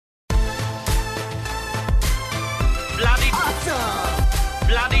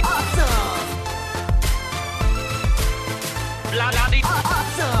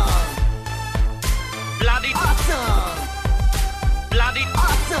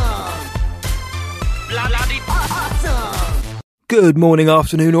Good morning,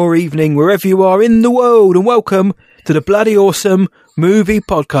 afternoon or evening, wherever you are in the world, and welcome to the Bloody Awesome Movie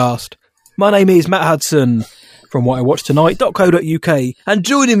Podcast. My name is Matt Hudson from whatIwatchtonight.co.uk, and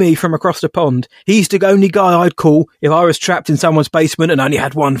joining me from across the pond, he's the only guy I'd call if I was trapped in someone's basement and only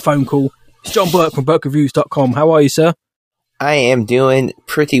had one phone call. It's John Burke from BurkeReviews.com. How are you, sir? I am doing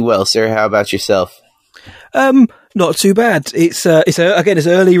pretty well, sir. How about yourself? Not too bad. It's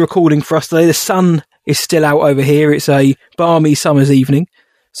early recording for us today. The sun is still out over here. It's a balmy summer's evening,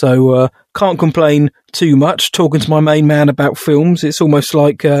 so can't complain too much. Talking to my main man about films, it's almost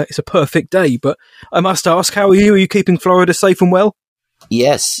like it's a perfect day. But I must ask, how are you? Are you keeping Florida safe and well?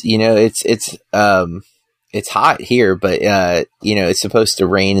 Yes, it's hot here, but it's supposed to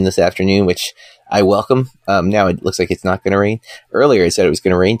rain in this afternoon, which I welcome. Now it looks like it's not going to rain. Earlier it said it was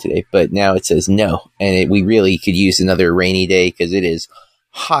going to rain today, but now it says no, and we really could use another rainy day because it is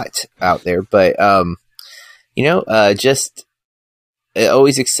hot out there. But just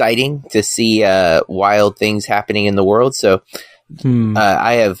always exciting to see wild things happening in the world. So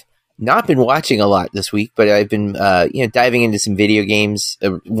I have not been watching a lot this week, but I've been diving into some video games.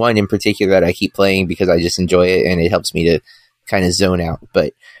 One in particular that I keep playing because I just enjoy it and it helps me to kind of zone out.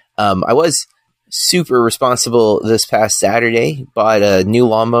 But I was super responsible this past Saturday, bought a new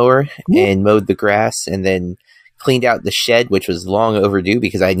lawnmower and mowed the grass, and then cleaned out the shed, which was long overdue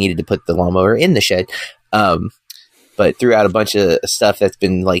because I needed to put the lawnmower in the shed. But threw out a bunch of stuff that's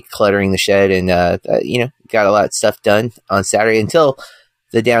been like cluttering the shed, and got a lot of stuff done on Saturday until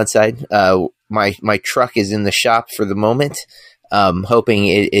the downside. My truck is in the shop for the moment. Hoping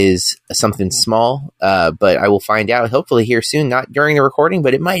it is something small, but I will find out hopefully here soon, not during the recording,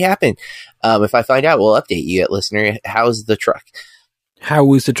 but it might happen. If I find out, we'll update you, listener. How's the truck? How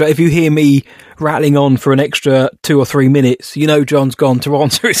was the truck? If you hear me rattling on for an extra 2 or 3 minutes, John's gone to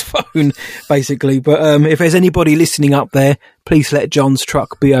answer his phone, basically. But if there's anybody listening up there, please let John's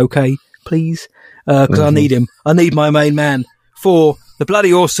truck be okay, please, because I need him. I need my main man for the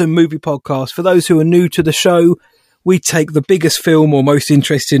Bloody Awesome Movie Podcast. For those who are new to the show, we take the biggest film or most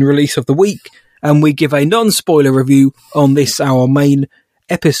interesting release of the week, and we give a non-spoiler review on this, our main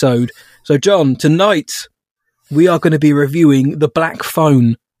episode. So, John, tonight we are going to be reviewing The Black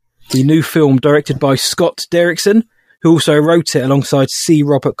Phone, the new film directed by Scott Derrickson, who also wrote it alongside C.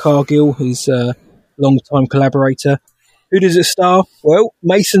 Robert Cargill, his long-time collaborator. Who does it star? Well,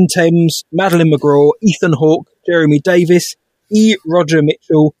 Mason Thames, Madeline McGraw, Ethan Hawke, Jeremy Davis, E. Roger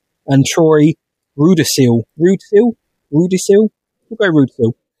Mitchell, and Troy Rudisill. Rudisill? We'll go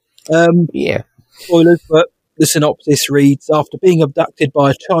Rudisill. Yeah. Spoilers, but the synopsis reads, after being abducted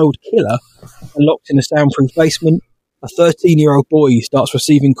by a child killer and locked in a soundproof basement, a 13-year-old boy starts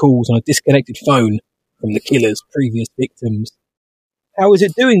receiving calls on a disconnected phone from the killer's previous victims. How is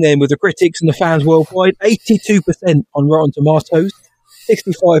it doing then with the critics and the fans worldwide? 82% on Rotten Tomatoes,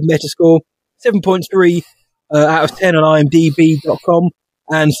 65 Metascore, 7.3 out of 10 on IMDb.com,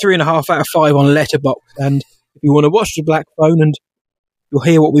 and 3.5 out of 5 on Letterboxd. And if you want to watch The Black Phone, and you'll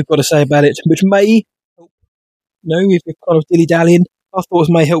hear what we've got to say about it, which may help, if you're kind of dilly-dallying, our thoughts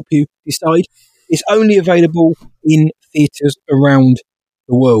may help you decide. It's only available in theatres around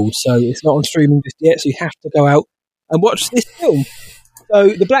the world, so it's not on streaming just yet, so you have to go out and watch this film. So,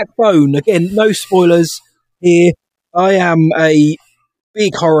 The Black Phone, again, no spoilers here. I am a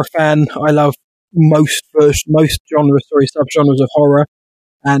big horror fan. I love most subgenres of horror.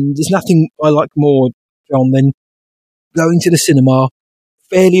 And there's nothing I like more, John, than going to the cinema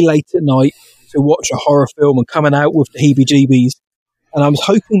fairly late at night to watch a horror film and coming out with the heebie-jeebies. And I was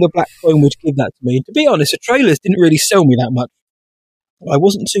hoping The Black Phone would give that to me. And to be honest, the trailers didn't really sell me that much. I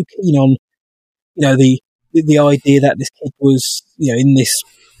wasn't too keen on, the idea that this kid was, in this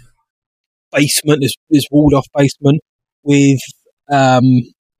basement, this walled-off basement with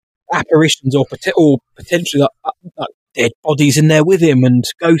apparitions or potentially like dead bodies in there with him and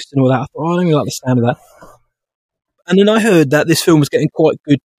ghosts and all that. I thought, I don't really like the sound of that. And then I heard that this film was getting quite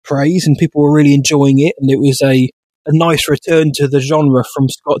good praise and people were really enjoying it, and it was a nice return to the genre from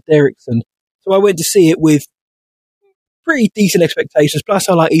Scott Derrickson. So I went to see it with pretty decent expectations. Plus,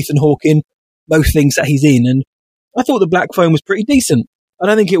 I like Ethan Hawke in most things that he's in, and I thought The Black Phone was pretty decent. I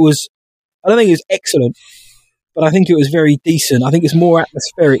don't think it was excellent, but I think it was very decent. I think it's more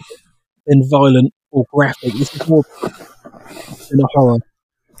atmospheric than violent or graphic. This is more than a horror,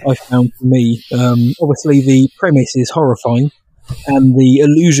 I found, for me. Obviously, the premise is horrifying, and the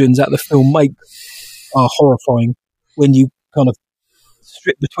illusions that the film makes are horrifying when you kind of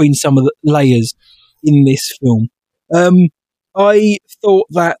strip between some of the layers in this film. I thought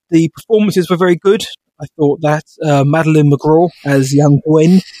that the performances were very good. I thought that Madeline McGraw as young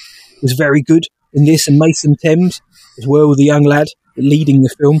Gwen was very good in this, and Mason Thames as well, the young lad leading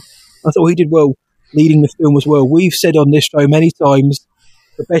the film. I thought he did well leading the film as well. We've said on this show many times,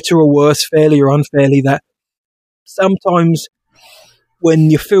 for better or worse, fairly or unfairly, that sometimes when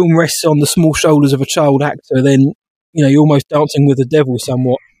your film rests on the small shoulders of a child actor, then you're almost dancing with the devil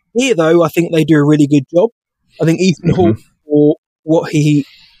somewhat. Here, though, I think they do a really good job. I think Ethan Hawke, for what he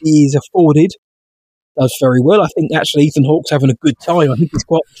is afforded, does very well. I think actually Ethan Hawke's having a good time. I think he's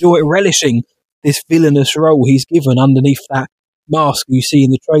quite relishing this villainous role he's given underneath that mask you see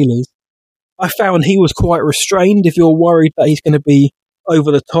in the trailers. I found he was quite restrained. If you're worried that he's going to be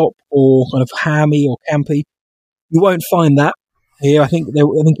over the top or kind of hammy or campy, you won't find that here. I think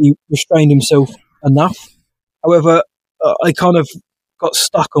he restrained himself enough. However, I kind of got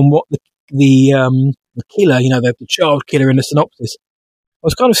stuck on what the killer, the child killer in the synopsis. I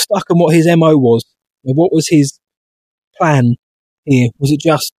was kind of stuck on what his MO was. What was his plan here? Was it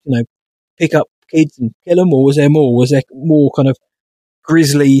just, pick up kids and kill them, or was there more? Was there more kind of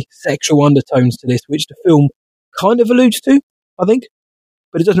grisly sexual undertones to this, which the film kind of alludes to, I think,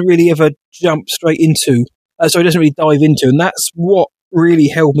 but it doesn't really ever jump straight into. It doesn't really dive into, and that's what really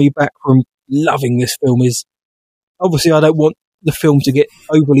held me back from loving this film. Is obviously I don't want the film to get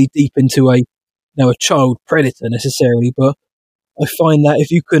overly deep into a child predator necessarily, but I find that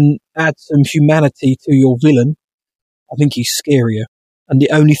if you can add some humanity to your villain, I think he's scarier. And the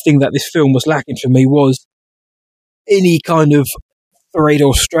only thing that this film was lacking for me was any kind of thread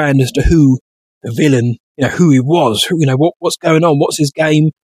or strand as to who the villain, who he was, what's going on, what's his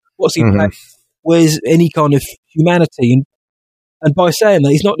game, what's he playing, where's any kind of humanity. And by saying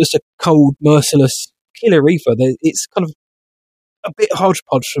that, he's not just a cold, merciless killer either. It's kind of a bit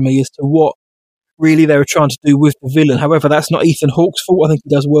hodgepodge for me as to what really they were trying to do with the villain. However, that's not Ethan Hawke's fault. I think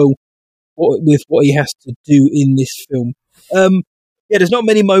he does well with what he has to do in this film. There's not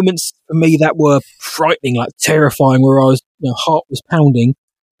many moments for me that were frightening, like terrifying, where I was, heart was pounding.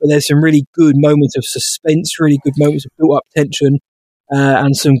 But there's some really good moments of suspense, really good moments of built-up tension,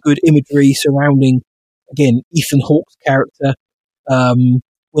 and some good imagery surrounding, again, Ethan Hawke's character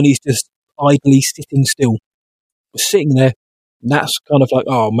when he's just idly sitting still, sitting there. And that's kind of like,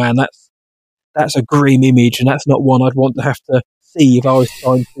 oh man, that's a grim image, and that's not one I'd want to have to see if I was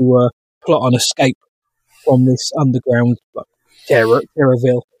trying to plot an escape from this underground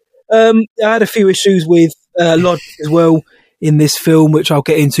Terrorville. I had a few issues with logic as well in this film, which I'll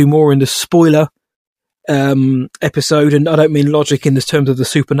get into more in the spoiler episode. And I don't mean logic in the terms of the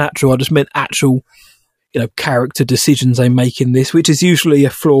supernatural. I just meant actual, character decisions they make in this, which is usually a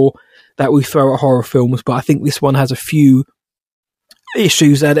flaw that we throw at horror films. But I think this one has a few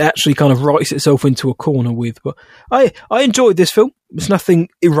issues that it actually kind of writes itself into a corner with. But I enjoyed this film. There's nothing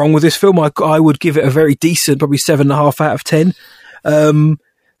wrong with this film. I would give it a very decent, probably 7.5 out of 10.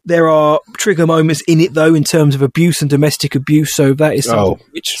 There are trigger moments in it, though, in terms of abuse and domestic abuse. So that is something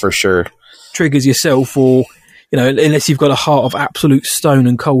which for sure triggers yourself, or unless you've got a heart of absolute stone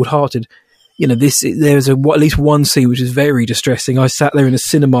and cold-hearted. There's at least one scene which is very distressing. I sat there in the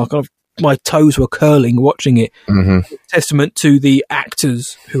cinema, kind of, my toes were curling watching it. Testament to the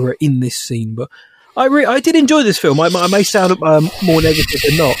actors who are in this scene. But I did enjoy this film. I may sound more negative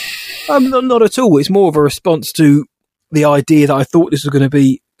than not. Not at all. It's more of a response to the idea that I thought this was going to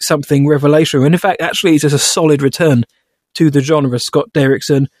be something revelatory. And in fact, actually, it's just a solid return to the genre. Scott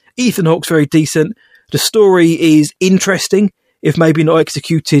Derrickson. Ethan Hawke's very decent. The story is interesting, if maybe not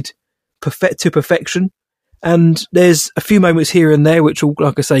executed to perfection. And there's a few moments here and there which will,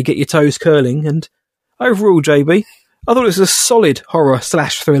 like I say, get your toes curling. And overall, JB, I thought it was a solid horror /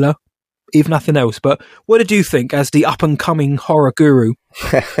 thriller, if nothing else. But what did you think as the up-and-coming horror guru?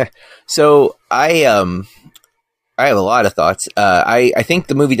 So I have a lot of thoughts. I think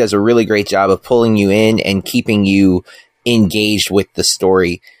the movie does a really great job of pulling you in and keeping you engaged with the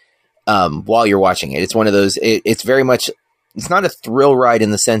story while you're watching it. It's one of those, it's very much, it's not a thrill ride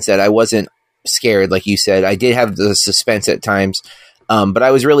in the sense that I wasn't scared, like you said. I did have the suspense at times, but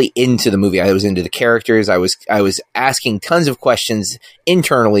I was really into the movie. I was into the characters. I was asking tons of questions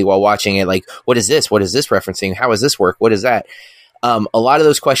internally while watching it, like, what is this? What is this referencing? How does this work? What is that? A lot of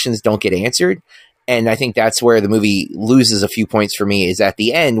those questions don't get answered. And I think that's where the movie loses a few points for me, is at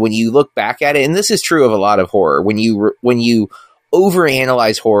the end, when you look back at it, and this is true of a lot of horror, when you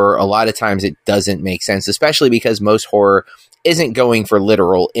overanalyze horror, a lot of times it doesn't make sense, especially because most horror isn't going for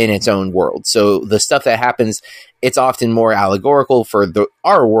literal in its own world. So the stuff that happens, it's often more allegorical for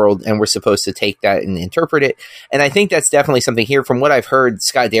our world, and we're supposed to take that and interpret it. And I think that's definitely something here. From what I've heard,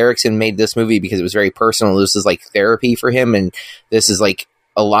 Scott Derrickson made this movie because it was very personal. This is like therapy for him, and this is like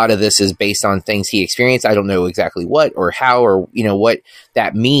a lot of this is based on things he experienced. I don't know exactly what or how or, what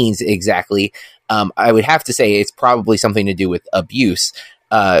that means exactly. I would have to say it's probably something to do with abuse.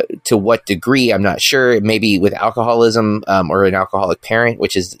 To what degree, I'm not sure. Maybe with alcoholism or an alcoholic parent,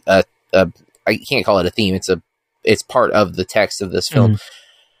 which is I can't call it a theme. It's part of the text of this film.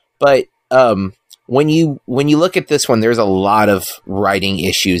 But when you look at this one, there's a lot of writing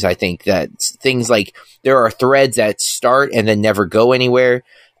issues. I think that things like there are threads that start and then never go anywhere.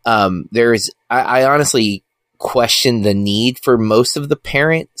 I honestly question the need for most of the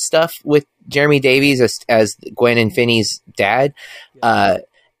parent stuff with Jeremy Davies as Gwen and Finney's dad.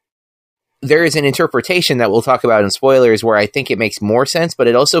 There is an interpretation that we'll talk about in spoilers where I think it makes more sense, but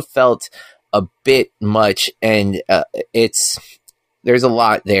it also felt a bit much, and there's a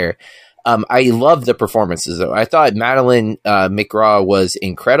lot there. I love the performances, though. I thought Madeline McGraw was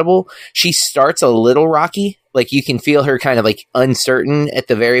incredible. She starts a little rocky. Like, you can feel her kind of, like, uncertain at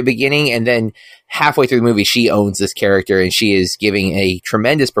the very beginning, and then halfway through the movie, she owns this character, and she is giving a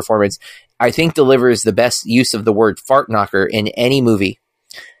tremendous performance. I think delivers the best use of the word fart knocker in any movie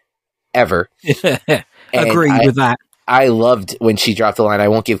ever. Agreed with that. I loved when she dropped the line. I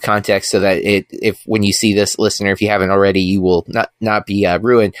won't give context so that if when you see this, listener, if you haven't already, you will not be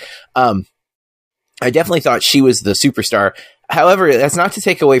ruined. I definitely thought she was the superstar. However, that's not to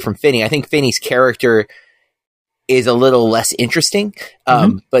take away from Finney. I think Finney's character is a little less interesting,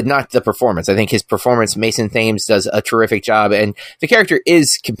 but not the performance. I think his performance, Mason Thames, does a terrific job, and the character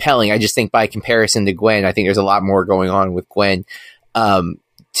is compelling. I just think by comparison to Gwen, I think there's a lot more going on with Gwen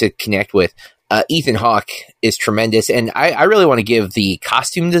to connect with. Ethan Hawke is tremendous, and I really want to give the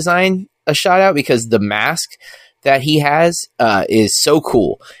costume design a shout out because the mask that he has is so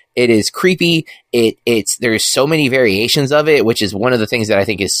cool. It is creepy. There's so many variations of it, which is one of the things that I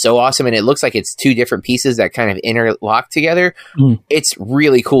think is so awesome. And it looks like it's two different pieces that kind of interlock together. It's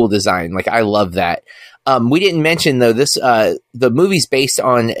really cool design. Like, I love that. We didn't mention though, the movie's based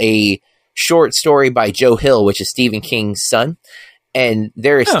on a short story by Joe Hill, which is Stephen King's son. And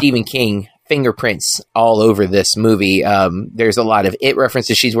there is Stephen King fingerprints all over this movie. There's a lot of It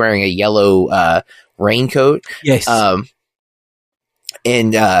references. She's wearing a yellow raincoat. Yes.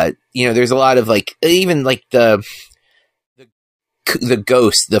 And there's a lot of like, even like the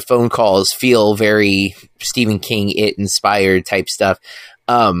ghost, the phone calls feel very Stephen King, It inspired type stuff.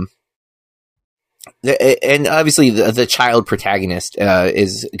 And obviously the child protagonist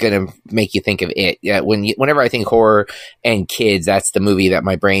is going to make you think of It. Whenever I think horror and kids, that's the movie that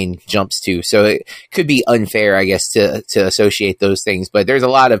my brain jumps to. So it could be unfair, I guess, to associate those things, but there's a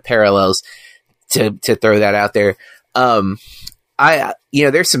lot of parallels to throw that out there.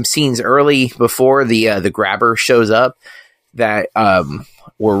 There's some scenes early before the grabber shows up that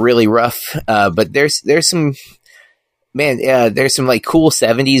were really rough, but there's some. There's some like cool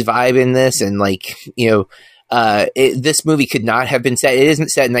 70s vibe in this, and like, this movie could not have been set. It isn't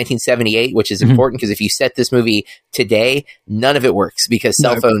set in 1978, which is important because if you set this movie today, none of it works because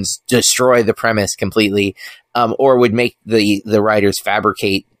cell phones destroy the premise completely, or would make the writers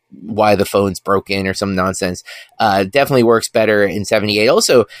fabricate why the phone's broken or some nonsense. Definitely works better in 78.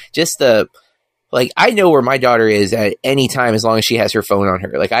 Also, just I know where my daughter is at any time as long as she has her phone on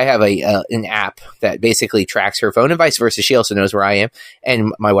her. Like, I have an app that basically tracks her phone and vice versa. She also knows where I am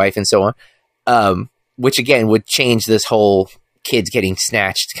and my wife and so on, which again would change this whole kids getting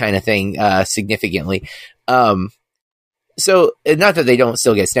snatched kind of thing significantly. So not that they don't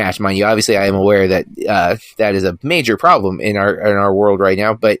still get snatched, mind you. Obviously, I am aware that that is a major problem in our world right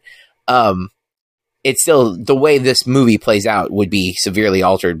now, but it's still the way this movie plays out would be severely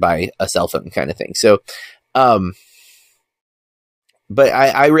altered by a cell phone kind of thing. So, but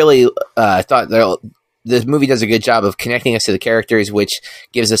I really thought that this movie does a good job of connecting us to the characters, which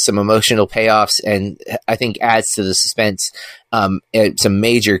gives us some emotional payoffs and I think adds to the suspense at some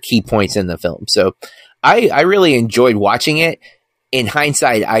major key points in the film. So I really enjoyed watching it. In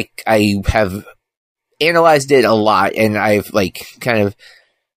hindsight, I have analyzed it a lot, and I've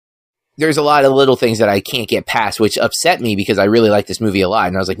there's a lot of little things that I can't get past, which upset me because I really like this movie a lot.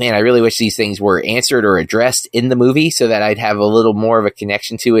 And I was like, man, I really wish these things were answered or addressed in the movie so that I'd have a little more of a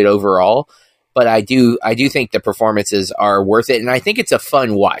connection to it overall. But I do think the performances are worth it. And I think it's a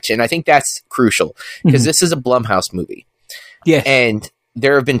fun watch. And I think that's crucial because this is a Blumhouse movie. Yeah. And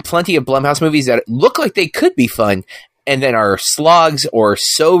there have been plenty of Blumhouse movies that look like they could be fun and then are slogs or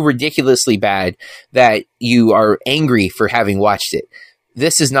so ridiculously bad that you are angry for having watched it.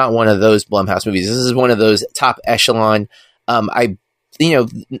 This is not one of those Blumhouse movies. This is one of those top echelon. I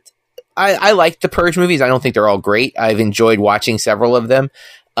like the Purge movies. I don't think they're all great. I've enjoyed watching several of them.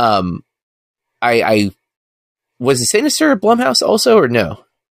 I was it Sinister Blumhouse also, or no?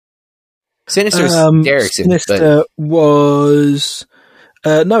 Sinister's Derrickson. Sinister was...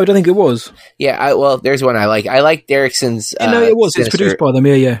 no, I don't think it was. Yeah, well, there's one I like. I like Derrickson's... no, it was. Sinister. It's produced by them,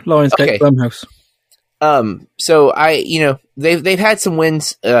 yeah. Lionsgate, Blumhouse. So they've had some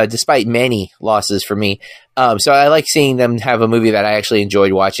wins, despite many losses for me. So I like seeing them have a movie that I actually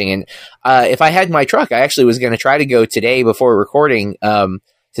enjoyed watching. And, if I had my truck, I actually was going to try to go today before recording,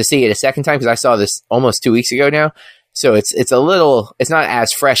 to see it a second time, because I saw this almost 2 weeks ago now. So it's not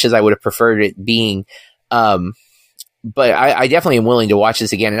as fresh as I would have preferred it being. But I definitely am willing to watch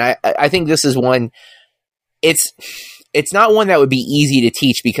this again. And I think this is one, it's not one that would be easy to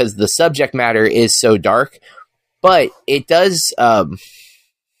teach because the subject matter is so dark, but it does,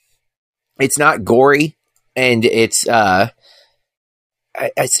 it's not gory, and it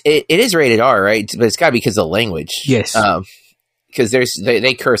is rated R, right? But it's gotta be because of the language. Yes. Because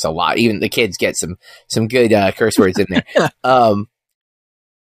they curse a lot. Even the kids get some good curse words in there.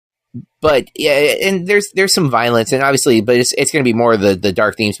 But yeah, and there's some violence, and obviously, but it's going to be more of the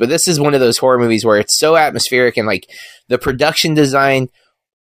dark themes. But this is one of those horror movies where it's so atmospheric, and like the production design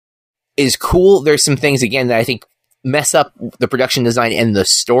is cool. There's some things again that I think mess up the production design, and the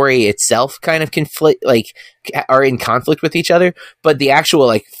story itself kind of are in conflict with each other. But the actual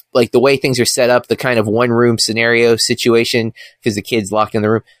like the way things are set up, the kind of one room scenario situation because the kid's locked in the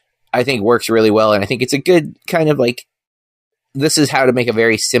room, I think works really well, and I think it's a good kind of like, this is how to make a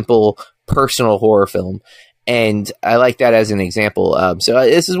very simple personal horror film. And I like that as an example. So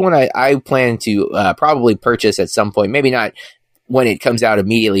this is one I plan to probably purchase at some point. Maybe not when it comes out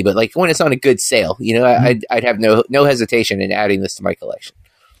immediately, but like when it's on a good sale, I'd have no hesitation in adding this to my collection.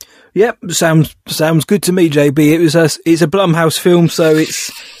 Yep. Sounds good to me, JB. It's a Blumhouse film, so it's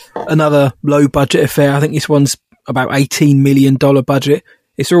another low budget affair. I think this one's about $18 million budget.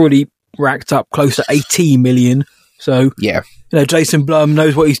 It's already racked up close to 18 million. So yeah, Jason Blum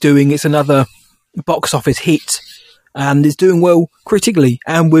knows what he's doing. It's another box office hit, and it's doing well critically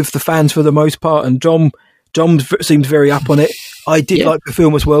and with the fans for the most part. And John seems very up on it. I did like the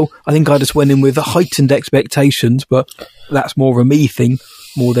film as well. I think I just went in with heightened expectations, but that's more of a me thing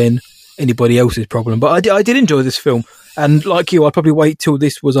more than anybody else's problem. But I did enjoy this film, and like you, I'd probably wait till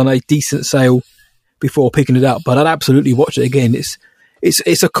this was on a decent sale before picking it up. But I'd absolutely watch it again.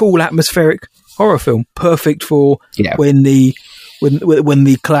 It's a cool atmospheric horror film, perfect for when the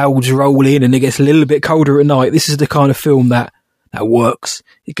clouds roll in and it gets a little bit colder at night. This is the kind of film that works.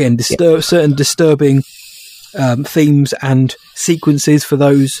 Again, certain disturbing themes and sequences for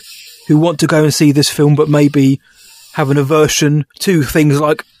those who want to go and see this film but maybe have an aversion to things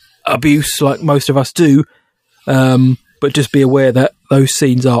like abuse, like most of us do. But just be aware that those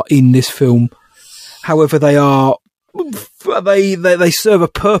scenes are in this film. However, they serve a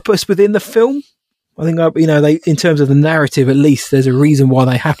purpose within the film. I think, they, in terms of the narrative, at least, there's a reason why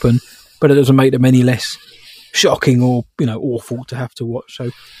they happen, but it doesn't make them any less shocking or, awful to have to watch. So,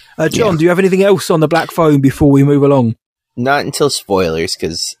 John, do you have anything else on the Black Phone before we move along? Not until spoilers,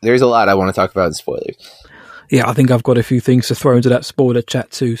 because there's a lot I want to talk about in spoilers. Yeah, I think I've got a few things to throw into that spoiler chat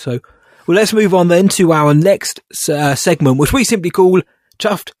too. So, well, let's move on then to our next segment, which we simply call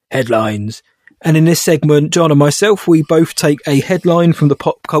Chuffed Headlines. And in this segment, John and myself, we both take a headline from the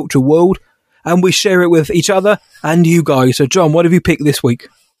pop culture world and we share it with each other and you guys. So, John, what have you picked this week?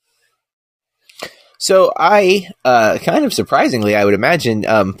 So I, kind of surprisingly, I would imagine,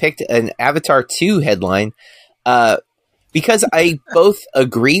 picked an Avatar 2 headline because I both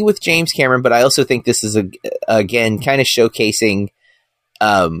agree with James Cameron, but I also think this is, again, kind of showcasing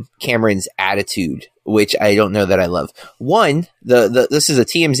Cameron's attitude, which I don't know that I love. One, this is a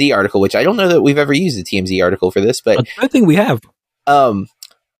TMZ article, which I don't know that we've ever used a TMZ article for this, but I think we have.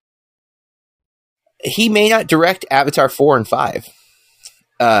 He may not direct Avatar 4 and 5.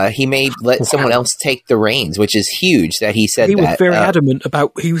 He may let someone else take the reins, which is huge that he said that. He was very adamant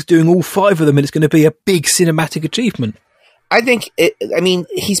about he was doing all 5 of them and it's going to be a big cinematic achievement. I think,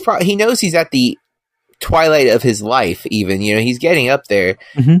 he knows he's at the twilight of his life even, he's getting up there.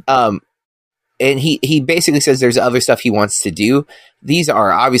 Mm-hmm. And he basically says there's other stuff he wants to do. These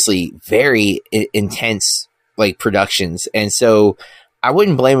are obviously very intense, productions. And so I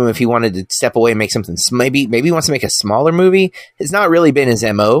wouldn't blame him if he wanted to step away and make something. Maybe he wants to make a smaller movie. It's not really been his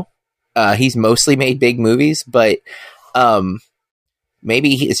MO. He's mostly made big movies, but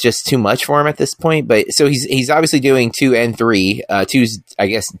maybe it's just too much for him at this point. But so he's obviously doing 2 and 3. 2's, I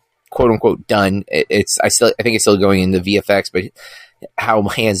guess, quote unquote done. I think it's still going into VFX, but how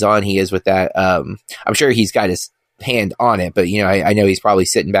hands on he is with that, I'm sure he's got his hand on it. But I know he's probably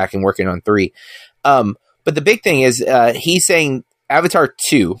sitting back and working on 3. But the big thing is he's saying Avatar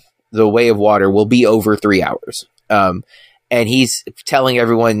 2, The Way of Water, will be over 3 hours. And he's telling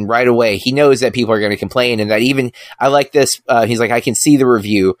everyone right away, he knows that people are going to complain, and that even, I like this, he's like, I can see the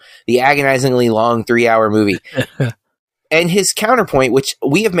review, the agonizingly long 3-hour movie. And his counterpoint, which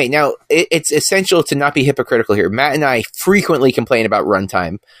we have made, now it's essential to not be hypocritical here. Matt and I frequently complain about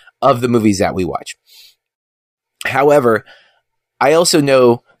runtime of the movies that we watch. However, I also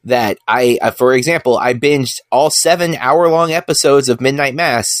know that for example, I binged all 7-hour-long episodes of Midnight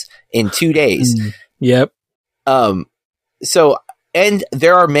Mass in 2 days. Yep. So, and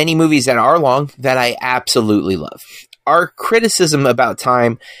there are many movies that are long that I absolutely love. Our criticism about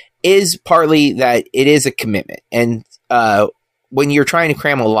time is partly that it is a commitment. And when you're trying to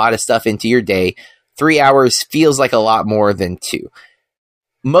cram a lot of stuff into your day, 3 hours feels like a lot more than 2.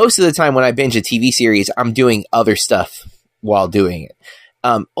 Most of the time when I binge a TV series, I'm doing other stuff while doing it.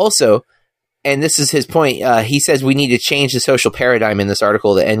 Also, and this is his point, he says we need to change the social paradigm in this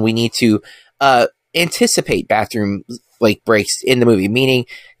article, and we need to anticipate bathroom breaks in the movie, meaning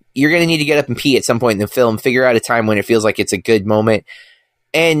you're going to need to get up and pee at some point in the film, figure out a time when it feels like it's a good moment.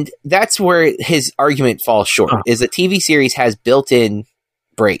 And that's where his argument falls short, is that TV series has built-in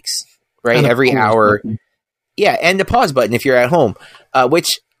breaks, right? Every hour. Button. Yeah, and a pause button if you're at home,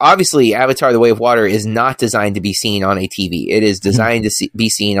 which obviously Avatar: The Way of Water is not designed to be seen on a TV. It is designed to be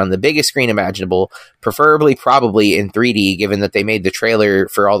seen on the biggest screen imaginable, preferably probably in 3D, given that they made the trailer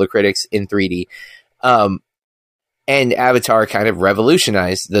for all the critics in 3D. And Avatar kind of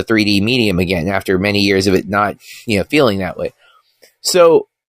revolutionized the 3D medium again after many years of it not, feeling that way. So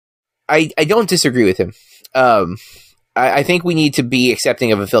I don't disagree with him. I think we need to be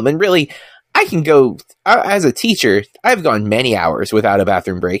accepting of a film. And really, I can go, as a teacher, I've gone many hours without a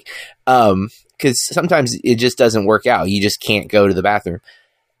bathroom break, because sometimes it just doesn't work out. You just can't go to the bathroom.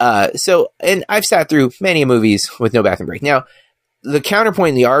 And I've sat through many movies with no bathroom break. Now, the counterpoint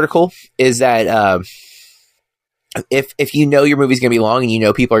in the article is that if you know your movie's going to be long and you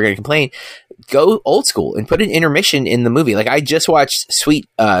know people are going to complain, go old school and put an intermission in the movie. Like, I just watched Sweet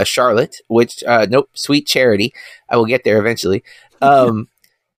Charlotte, Sweet Charity. I will get there eventually.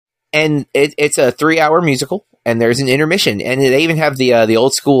 And it's a 3-hour musical, and there's an intermission, and they even have the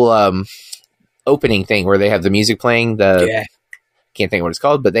old school opening thing where they have the music playing. Can't think of what it's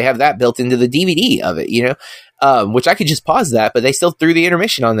called, but they have that built into the DVD of it, which I could just pause that, but they still threw the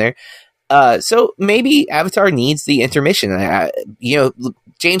intermission on there. So maybe Avatar needs the intermission.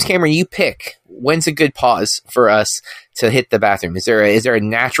 James Cameron, you pick when's a good pause for us to hit the bathroom. Is there a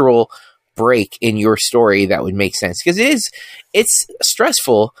natural break in your story that would make sense? Because it's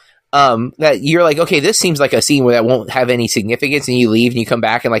stressful. That you're like, okay, this seems like a scene where that won't have any significance, and you leave and you come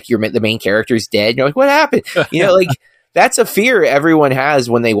back and the main character's dead. And you're like, what happened? That's a fear everyone has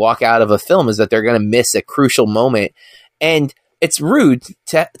when they walk out of a film, is that they're going to miss a crucial moment. And it's rude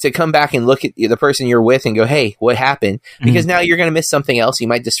to come back and look at the person you're with and go, hey, what happened? Because now you're going to miss something else. You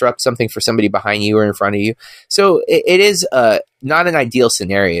might disrupt something for somebody behind you or in front of you. So it is not an ideal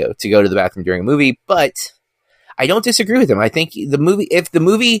scenario to go to the bathroom during a movie, but I don't disagree with him. I think if the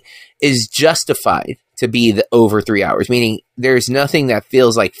movie is justified to be over 3 hours, meaning there's nothing that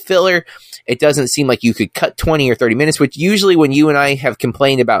feels like filler, it doesn't seem like you could cut 20 or 30 minutes, which usually when you and I have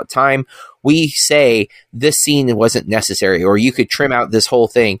complained about time, we say this scene wasn't necessary, or you could trim out this whole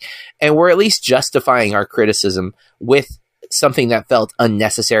thing. And we're at least justifying our criticism with something that felt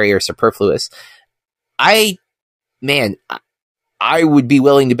unnecessary or superfluous. I would be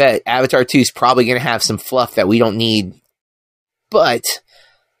willing to bet Avatar 2 is probably going to have some fluff that we don't need. But,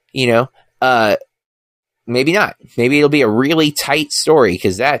 maybe not. Maybe it'll be a really tight story,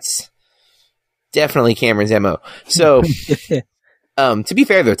 because that's definitely Cameron's MO. So, to be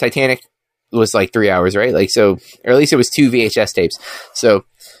fair, though, Titanic was 3 hours, right? Or at least it was 2 VHS tapes. So,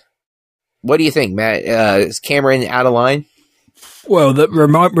 what do you think, Matt? Is Cameron out of line? Well,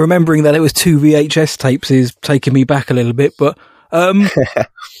 remembering that it was 2 VHS tapes is taking me back a little bit, but I'm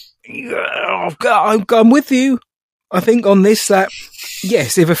with you. I think on this, that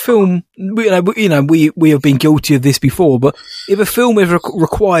yes, if a film, we have been guilty of this before, but if a film is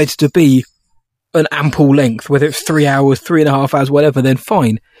required to be an ample length, whether it's 3 hours, 3.5 hours, whatever, then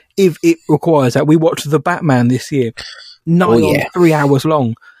fine. If it requires that, we watched The Batman this year, 3 hours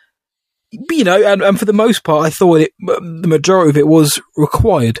long. But, and for the most part, I thought the majority of it was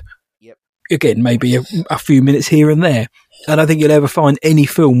required. Yep. Again, maybe a few minutes here and there. And I think you'll ever find any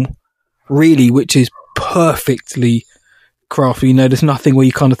film, really, which is perfectly crafted. There's nothing where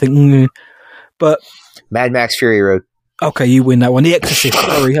you kind of think, but Mad Max Fury Road. Okay, you win that one. The Exorcist.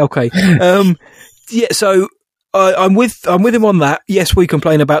 Sorry. Okay. Yeah. So I'm with him on that. Yes, we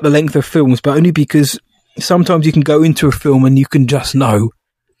complain about the length of films, but only because sometimes you can go into a film and you can just know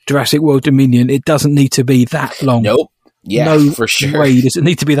Jurassic World Dominion, it doesn't need to be that long. Nope. Yeah, no for sure. way does it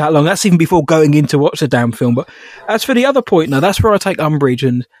need to be that long. That's even before going in to watch the damn film. But as for the other point, now that's where I take umbrage,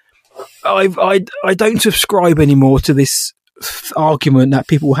 and I don't subscribe anymore to this argument that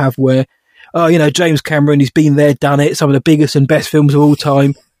people have where, James Cameron, he's been there, done it, some of the biggest and best films of all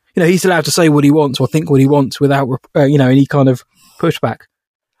time. He's allowed to say what he wants or think what he wants without, any kind of pushback.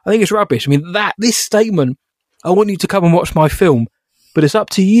 I think it's rubbish. I mean, this statement, I want you to come and watch my film, but it's up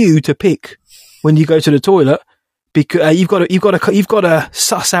to you to pick when you go to the toilet, because you've got to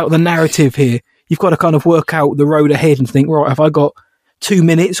suss out the narrative here. You've got to kind of work out the road ahead and think, right, have I got 2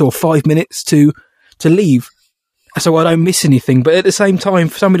 minutes or 5 minutes to leave, so I don't miss anything? But at the same time,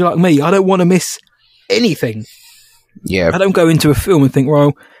 for somebody like me, I don't want to miss anything. Yeah, I don't go into a film and think,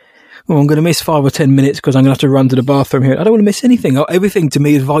 well, I'm going to miss 5 or 10 minutes because I'm going to have to run to the bathroom here. I don't want to miss anything. Everything to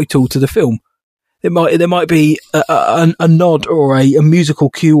me is vital to the film. There might be a nod or a musical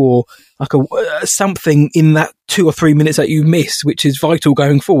cue or like something in that 2 or 3 minutes that you miss, which is vital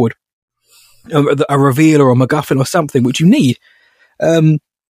going forward. A reveal or a MacGuffin or something which you need.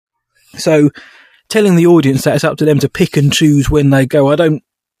 So telling the audience that it's up to them to pick and choose when they go, I don't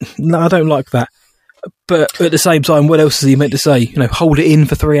like that. But at the same time, what else is he meant to say? Hold it in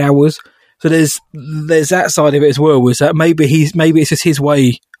for 3 hours. So there's that side of it as well. Was that maybe it's just his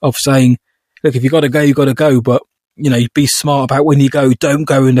way of saying, look, if you got to go, you got to go. But be smart about when you go. Don't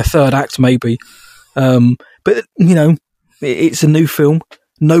go in the third act, maybe. But it's a new film.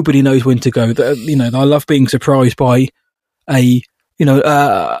 Nobody knows when to go. I love being surprised by a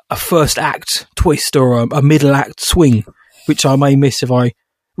first act twist or a middle act swing, which I may miss if I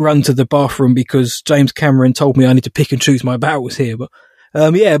run to the bathroom because James Cameron told me I need to pick and choose my battles here. But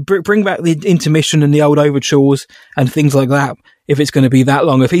bring back the intermission and the old overtures and things like that if it's going to be that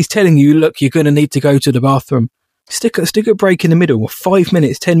long. If he's telling you, look, you're going to need to go to the bathroom, stick a break in the middle, 5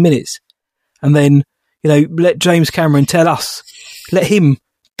 minutes, 10 minutes, and then let James Cameron tell us, let him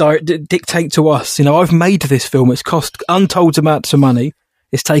dictate to us. I've made this film, it's cost untold amounts of money,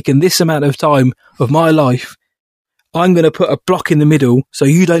 it's taken this amount of time of my life. I'm going to put a block in the middle so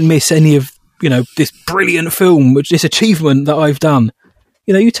you don't miss any of, this brilliant film, this achievement that I've done.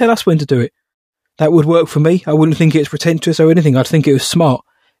 You tell us when to do it. That would work for me. I wouldn't think it's pretentious or anything. I'd think it was smart,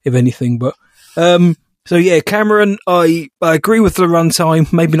 if anything. But, Cameron, I agree with the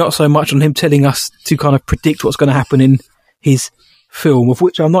runtime. Maybe not so much on him telling us to kind of predict what's going to happen in his film, of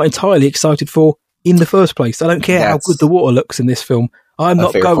which I'm not entirely excited for in the first place. I don't care how good the water looks in this film. I'm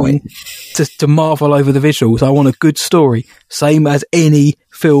not going to marvel over the visuals. I want a good story, same as any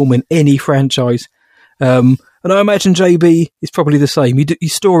film in any franchise. And I imagine JB is probably the same. You do your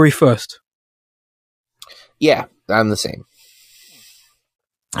story first. Yeah, I'm the same.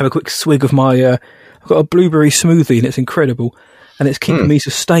 Have a quick swig of my... I've got a blueberry smoothie and it's incredible. And it's keeping me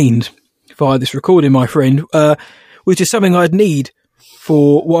sustained via this recording, my friend, which is something I'd need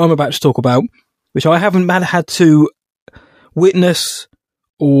for what I'm about to talk about, which I haven't had to witness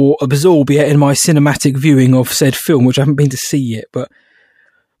or absorb yet in my cinematic viewing of said film, which I haven't been to see yet. But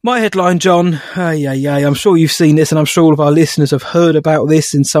my headline, John, I'm sure you've seen this, and I'm sure all of our listeners have heard about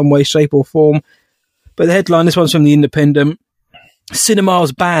this in some way, shape or form. But the headline, this one's from The Independent.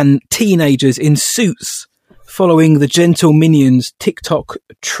 Cinemas ban teenagers in suits following the Gentle Minions TikTok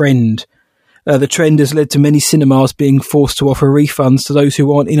trend. The trend has led to many cinemas being forced to offer refunds to those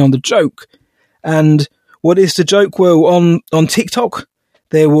who aren't in on the joke. And what is the joke? Well, on TikTok,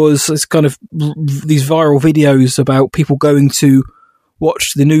 there was this kind of these viral videos about people going to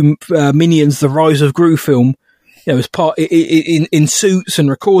watch the new Minions: The Rise of Gru film, as part in suits and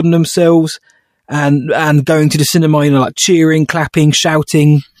recording themselves and going to the cinema, like cheering, clapping,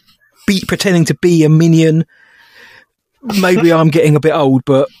 shouting, pretending to be a minion. Maybe I'm getting a bit old,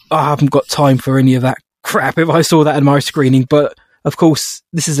 but I haven't got time for any of that crap if I saw that in my screening. But of course,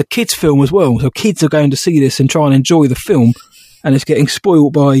 this is a kids' film as well, so kids are going to see this and try and enjoy the film, and it's getting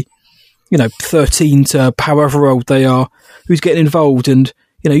spoiled by 13 to however old they are, who's getting involved. And,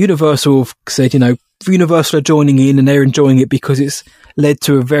 Universal have said, Universal are joining in and they're enjoying it because it's led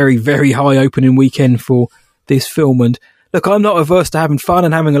to a very, very high opening weekend for this film. And look, I'm not averse to having fun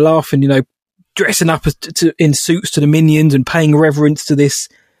and having a laugh and, dressing up in suits to the Minions and paying reverence to this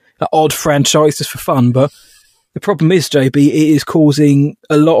odd franchise just for fun. But the problem is, JB, it is causing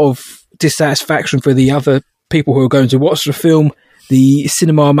a lot of dissatisfaction for the other people who are going to watch the film. The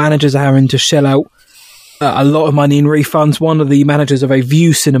cinema managers are having to shell out a lot of money in refunds. One of the managers of a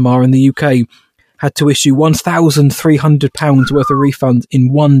View cinema in the UK had to issue £1,300 worth of refunds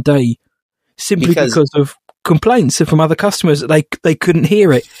in one day, simply because of complaints from other customers that they couldn't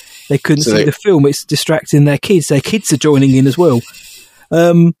hear it. They couldn't see the film. It's distracting their kids. Their kids are joining in as well.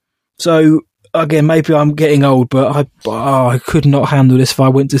 So again, maybe I'm getting old, but I could not handle this if I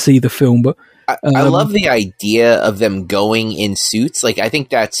went to see the film. But I love the idea of them going in suits. Like, I think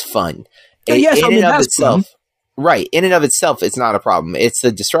that's fun. Yes, in I mean, and of that's itself, fun. right? In and of itself, it's not a problem. It's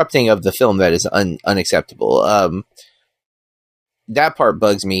the disrupting of the film that is unacceptable. That part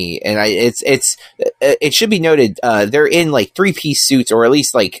bugs me, and it should be noted they're in like 3-piece suits, or at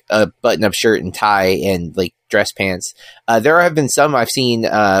least like a button-up shirt and tie and like dress pants. There have been some I've seen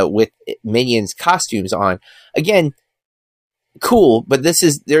with Minions costumes on. Again, cool, but this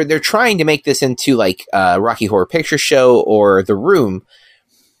is they're trying to make this into like Rocky Horror Picture Show or The Room,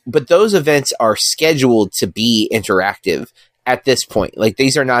 but those events are scheduled to be interactive. At this point, like,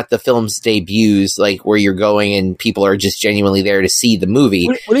 these are not the film's debuts, like where you're going and people are just genuinely there to see the movie.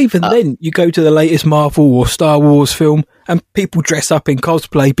 Well, even then, you go to the latest Marvel or Star Wars film and people dress up in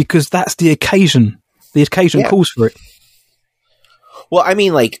cosplay because that's the occasion. The occasion calls for it. Well, I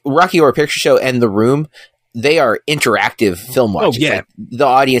mean, like Rocky Horror Picture Show and The Room, they are interactive film watches. Oh, yeah. Like, the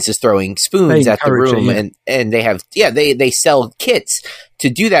audience is throwing spoons at the room, and they have they sell kits to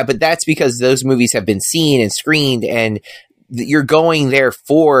do that. But that's because those movies have been seen and screened, and you're going there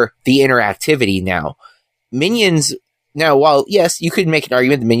for the interactivity now. Minions, now, while, yes, you could make an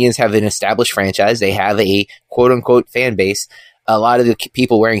argument the Minions have an established franchise, they have a quote-unquote fan base. A lot of the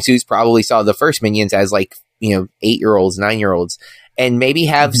people wearing suits probably saw the first Minions as, like, 8-year-olds, 9-year-olds, and maybe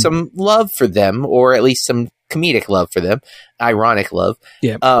have some love for them, or at least some comedic love for them, ironic love.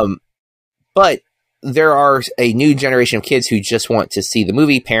 Yeah. But there are a new generation of kids who just want to see the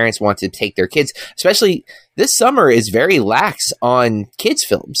movie. Parents want to take their kids, especially this summer is very lax on kids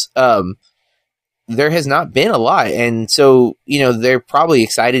films. There has not been a lot. And so, they're probably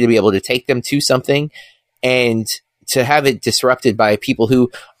excited to be able to take them to something and to have it disrupted by people who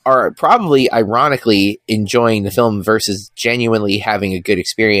are probably ironically enjoying the film versus genuinely having a good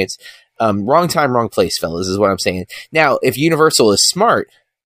experience. Wrong time, wrong place, fellas, is what I'm saying. Now, if Universal is smart,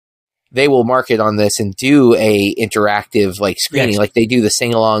 they will market on this and do a interactive like screening, like they do the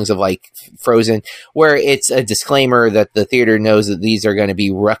sing-alongs of like Frozen, where it's a disclaimer that the theater knows that these are going to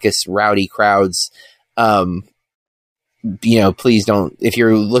be ruckus, rowdy crowds. Please don't, if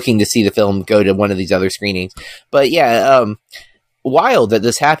you're looking to see the film, go to one of these other screenings. But yeah, wild that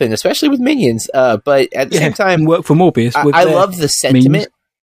this happened, especially with Minions. But at the same time, work for Morbius. I love the sentiment.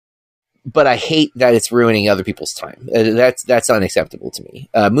 But I hate that it's ruining other people's time. That's unacceptable to me.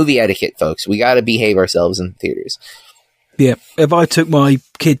 Movie etiquette, folks. We got to behave ourselves in theaters. Yeah, if I took my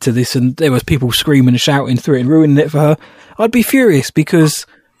kid to this and there was people screaming and shouting through it and ruining it for her, I'd be furious because,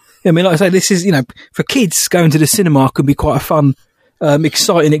 like I say, this is, for kids, going to the cinema can be quite a fun,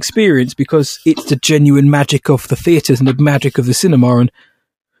 exciting experience because it's the genuine magic of the theatres and the magic of the cinema. And,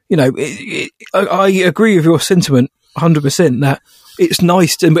 I agree with your sentiment 100% that it's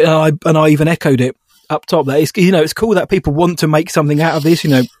nice to, and I even echoed it up top that it's, it's cool that people want to make something out of this,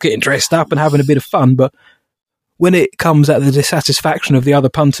 getting dressed up and having a bit of fun. But when it comes at the dissatisfaction of the other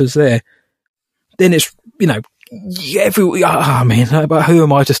punters there, then it's, but who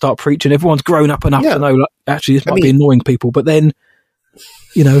am I to start preaching? Everyone's grown up enough to know, actually, this might be annoying people. But then,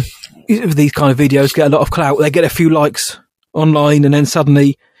 these kind of videos get a lot of clout. They get a few likes online, and then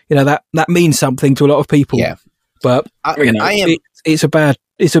suddenly, that means something to a lot of people. Yeah. But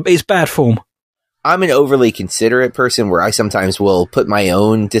it's bad form. I'm an overly considerate person where I sometimes will put my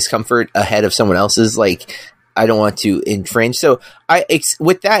own discomfort ahead of someone else's. Like, I don't want to infringe. So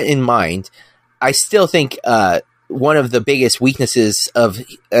with that in mind, I still think one of the biggest weaknesses of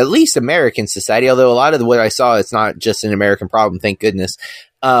at least American society, although a lot of what I saw, it's not just an American problem, thank goodness.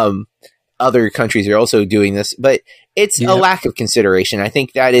 Other countries are also doing this, but it's a lack of consideration. I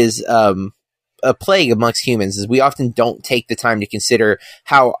think that is a plague amongst humans, is we often don't take the time to consider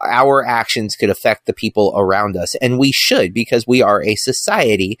how our actions could affect the people around us. And we should, because we are a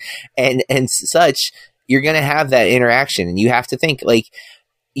society and such, you're going to have that interaction, and you have to think like,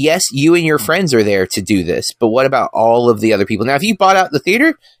 yes, you and your friends are there to do this, but what about all of the other people? Now, if you bought out the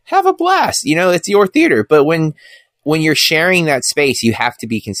theater, have a blast, it's your theater. But when you're sharing that space, you have to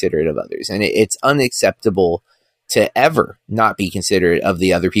be considerate of others, and it's unacceptable to ever not be considerate of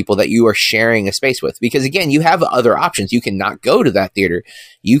the other people that you are sharing a space with. Because again, you have other options. You can not go to that theater.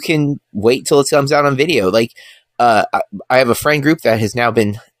 You can wait till it comes out on video. Like, I have a friend group that has now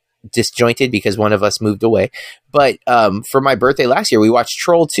been disjointed because one of us moved away. But for my birthday last year, we watched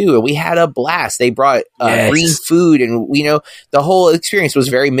Troll 2 and we had a blast. They brought green food, and the whole experience was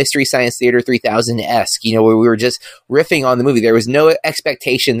very Mystery Science Theater 3000-esque, where we were just riffing on the movie. There was no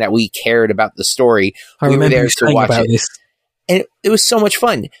expectation that we cared about the story. We were there to watch it. And it was so much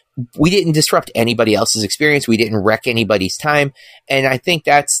fun. We didn't disrupt anybody else's experience. We didn't wreck anybody's time. And I think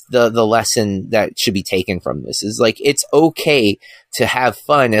that's the lesson that should be taken from this is like, it's okay to have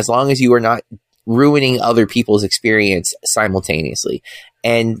fun as long as you are not ruining other people's experience simultaneously.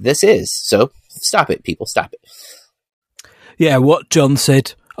 And this is. So stop it, people. Stop it. Yeah, what John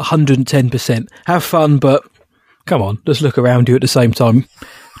said, 110%. Have fun, but come on, just look around you at the same time.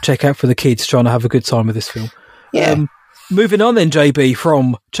 Check out for the kids trying to have a good time with this film. Yeah. Moving on then, JB,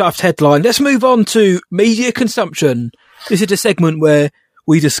 from Chuffed Headline, let's move on to media consumption. This is a segment where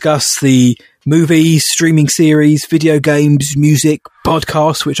we discuss the movies, streaming series, video games, music,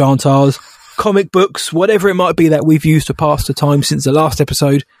 podcasts, which aren't ours, comic books, whatever it might be that we've used to pass the time since the last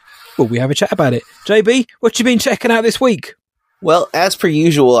episode. Well, we have a chat about it. JB, what you been checking out this week? Well, as per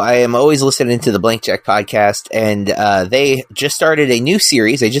usual, I am always listening to the Blank Check podcast, and they just started a new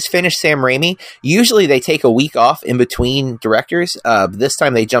series. They just finished Sam Raimi. Usually they take a week off in between directors. This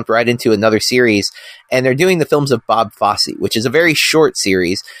time they jumped right into another series, and they're doing the films of Bob Fosse, which is a very short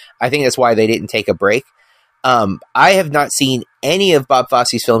series. I think that's why they didn't take a break. I have not seen any of Bob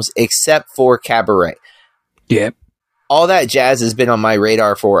Fosse's films except for Cabaret. Yeah. All that jazz has been on my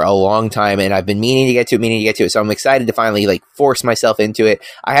radar for a long time, and I've been meaning to get to it. So I'm excited to finally like force myself into it.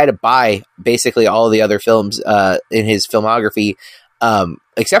 I had to buy basically all of the other films in his filmography,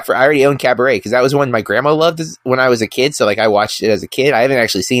 except for I already own Cabaret because that was one my grandma loved when I was a kid. So like I watched it as a kid. I haven't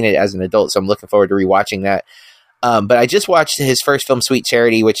actually seen it as an adult, so I'm looking forward to rewatching that. But I just watched his first film, Sweet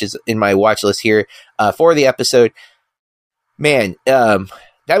Charity, which is in my watch list here for the episode. Man,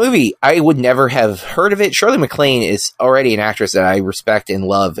 that movie, I would never have heard of it. Shirley MacLaine is already an actress that I respect and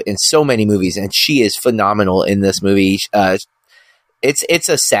love in so many movies, and she is phenomenal in this movie. It's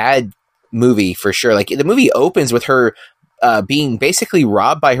a sad movie for sure. Like the movie opens with her being basically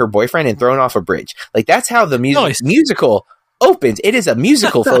robbed by her boyfriend and thrown off a bridge. Like that's how the musical opens. It is a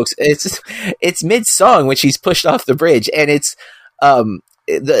musical, folks. It's mid-song when she's pushed off the bridge, and it's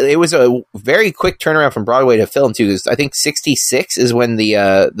it was a very quick turnaround from Broadway to film too. I think 66 is when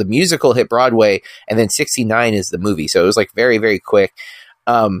the musical hit Broadway, and then 69 is the movie. So it was like very, very quick.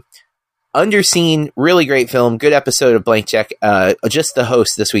 Underseen, really great film. Good episode of Blank Check. Just the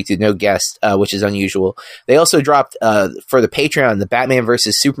host this week, no guest, which is unusual. They also dropped for the Patreon the Batman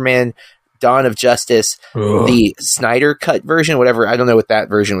versus Superman Dawn of Justice, the Snyder Cut version, whatever. I don't know what that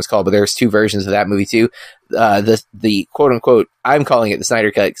version was called, but there's two versions of that movie too. The quote unquote, I'm calling it the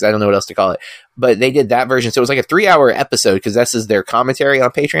Snyder Cut because I don't know what else to call it. But they did that version, so it was like a 3-hour episode because this is their commentary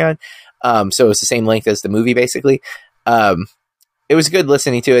on Patreon. So it's the same length as the movie, basically. It was good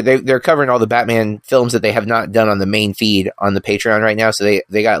listening to it. They're covering all the Batman films that they have not done on the main feed on the Patreon right now. So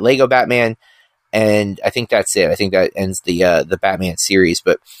they got Lego Batman, and I think that's it. I think that ends the Batman series,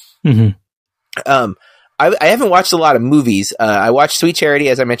 but. Mm-hmm. I haven't watched a lot of movies. I watched Sweet Charity,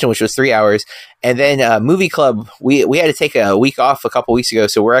 as I mentioned, which was 3 hours. And then Movie Club, we had to take a week off a couple weeks ago.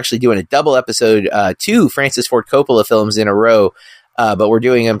 So we're actually doing a double episode, 2 Francis Ford Coppola films in a row. But we're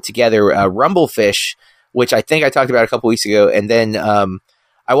doing them together. Rumblefish, which I think I talked about a couple weeks ago. And then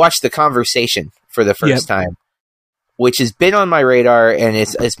I watched The Conversation for the first time, which has been on my radar. And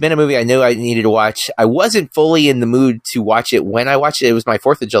it's been a movie I knew I needed to watch. I wasn't fully in the mood to watch it when I watched it. It was my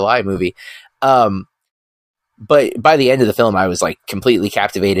 4th of July movie. But by the end of the film, I was like completely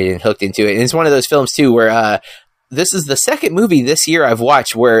captivated and hooked into it. And it's one of those films too, where, this is the second movie this year I've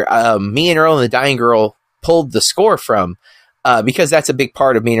watched where, Me and Earl and the Dying Girl pulled the score from, because that's a big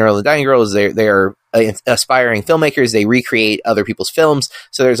part of Me and Earl and the Dying Girl is they're aspiring filmmakers. They recreate other people's films.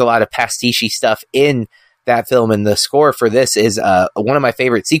 So there's a lot of pastiche stuff in that film, and the score for this is one of my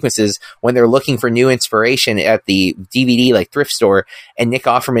favorite sequences when they're looking for new inspiration at the DVD like thrift store, and Nick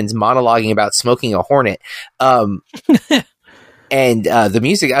Offerman's monologuing about smoking a hornet. And the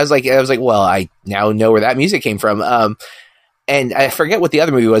music, I was like, well, I now know where that music came from. And I forget what the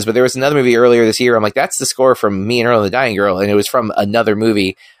other movie was, but there was another movie earlier this year. I'm like, that's the score from Me and Earl and the Dying Girl, and it was from another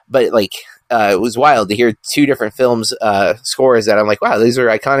movie. But like, it was wild to hear 2 different films scores that I'm like, wow, these are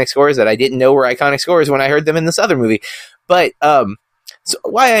iconic scores that I didn't know were iconic scores when I heard them in this other movie. But so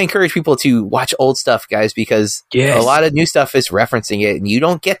why I encourage people to watch old stuff, guys, because a lot of new stuff is referencing it, and you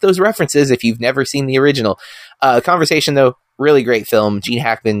don't get those references if you've never seen the original. Conversation, though, really great film. Gene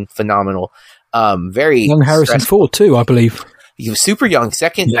Hackman, phenomenal. Very young Harrison Ford too, I believe. He was super young.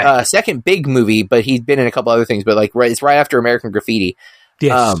 Second big movie, but he's been in a couple other things. But like, it's right after American Graffiti.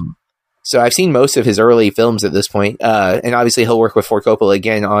 Yes. So I've seen most of his early films at this point. And obviously he'll work with Ford Coppola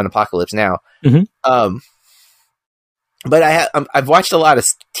again on Apocalypse Now. Mm-hmm. But I've watched a lot of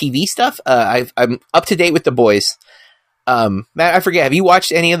TV stuff. I'm up to date with The Boys. Matt, I forget. Have you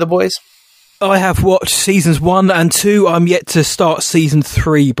watched any of The Boys? I have watched seasons 1 and 2. I'm yet to start season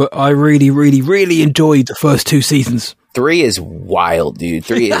 3, but I really, really, really enjoyed the first 2 seasons. 3 is wild, dude.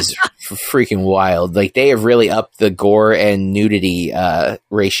 3 is freaking wild. Like, they have really upped the gore and nudity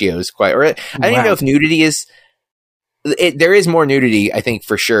ratios quite. Or I don't even know if nudity is. There is more nudity, I think,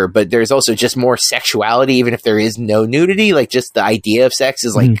 for sure, but there's also just more sexuality, even if there is no nudity. Like, just the idea of sex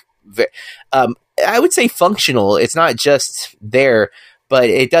is like, I would say functional. It's not just there. But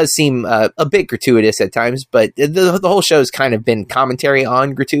it does seem a bit gratuitous at times. But the whole show has kind of been commentary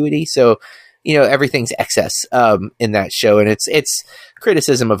on gratuity. So, you know, everything's excess in that show. And it's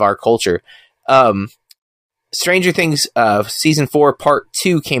criticism of our culture. Stranger Things Season 4 Part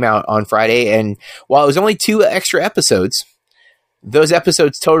 2 came out on Friday. And while it was only 2 extra episodes, those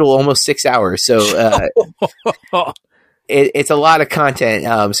episodes total almost 6 hours. So it's a lot of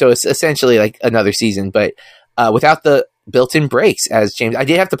content. So it's essentially like another season. But without the built-in breaks, as James, I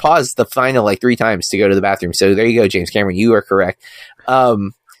did have to pause the final like 3 times to go to the bathroom. So there you go, James Cameron, you are correct.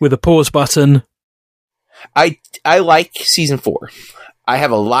 With a pause button. I like season 4. I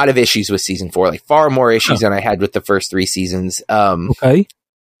have a lot of issues with season 4, like far more issues than I had with the first 3 seasons. Okay.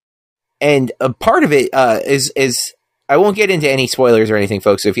 And a part of it is I won't get into any spoilers or anything,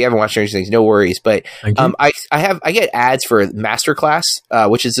 folks. So if you haven't watched Stranger Things, no worries. But I get ads for Masterclass,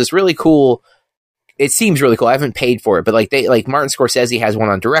 which is this really cool. It seems really cool. I haven't paid for it, but like Martin Scorsese has one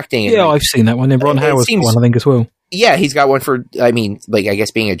on directing. And I've seen that one. And Ron Howard's one, I think, as well. Yeah, he's got one for, I mean, like, I guess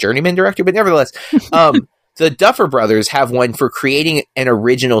being a journeyman director, but nevertheless, the Duffer Brothers have one for creating an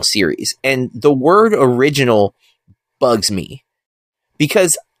original series. And the word original bugs me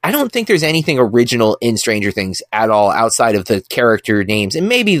because I don't think there's anything original in Stranger Things at all outside of the character names and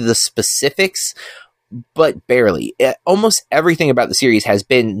maybe the specifics, but barely. Almost everything about the series has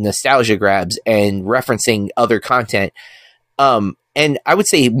been nostalgia grabs and referencing other content. And I would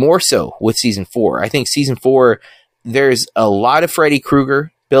say more so with season 4. I think season 4, there's a lot of Freddy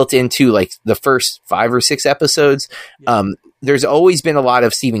Krueger built into like the first 5 or 6 episodes. There's always been a lot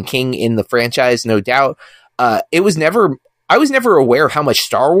of Stephen King in the franchise, no doubt. I was never aware of how much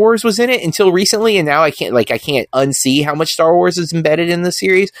Star Wars was in it until recently. And now I can't unsee how much Star Wars is embedded in the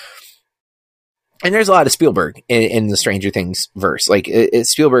series. And there's a lot of Spielberg in the Stranger Things verse. Like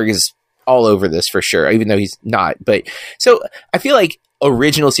Spielberg is all over this for sure, even though he's not. But so I feel like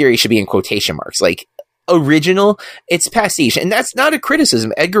original series should be in quotation marks. Like original, it's pastiche. And that's not a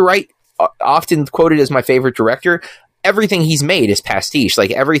criticism. Edgar Wright, often quoted as my favorite director, everything he's made is pastiche.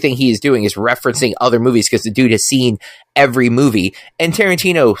 Like everything he is doing is referencing other movies because the dude has seen every movie. And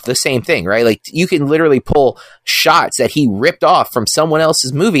Tarantino, the same thing, right? Like you can literally pull shots that he ripped off from someone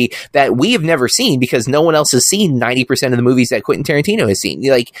else's movie that we have never seen because no one else has seen 90% of the movies that Quentin Tarantino has seen.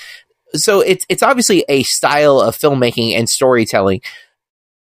 Like, so it's obviously a style of filmmaking and storytelling.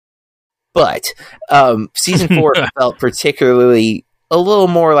 But season 4 felt particularly a little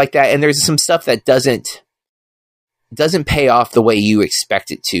more like that. And there's some stuff that doesn't pay off the way you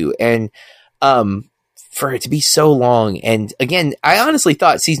expect it to. And for it to be so long. And again, I honestly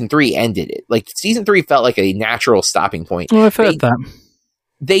thought season 3 ended it. Like season 3 felt like a natural stopping point. Well, I've heard that.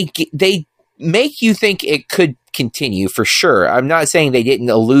 They make you think it could continue for sure. I'm not saying they didn't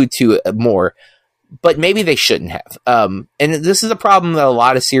allude to it more, but maybe they shouldn't have. And this is a problem that a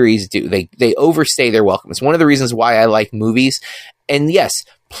lot of series do. They overstay their welcome. It's one of the reasons why I like movies. And yes,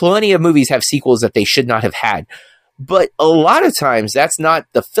 plenty of movies have sequels that they should not have had. But a lot of times, that's not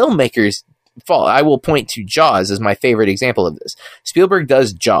the filmmaker's fault. I will point to Jaws as my favorite example of this. Spielberg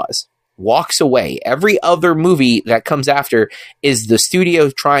does Jaws, walks away. Every other movie that comes after is the studio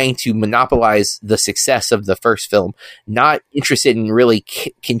trying to monopolize the success of the first film, not interested in really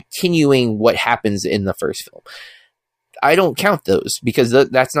continuing what happens in the first film. I don't count those because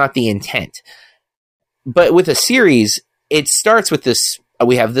that's not the intent. But with a series, it starts with this.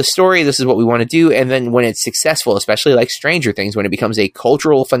 We have this story, this is what we want to do, and then when it's successful, especially like Stranger Things, when it becomes a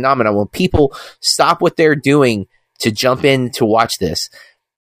cultural phenomenon, when people stop what they're doing to jump in to watch this,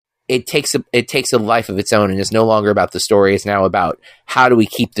 it takes a life of its own, and it's no longer about the story. It's now about how do we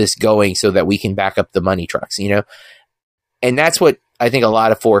keep this going so that we can back up the money trucks, you know? And that's what I think a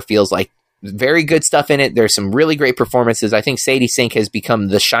lot of 4 feels like. Very good stuff in it. There's some really great performances. I think Sadie Sink has become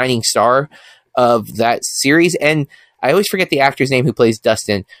the shining star of that series, and I always forget the actor's name who plays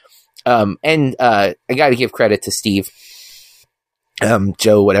Dustin. And I got to give credit to Steve,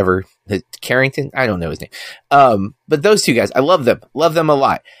 Joe, whatever, Carrington. I don't know his name. But those 2 guys, I love them a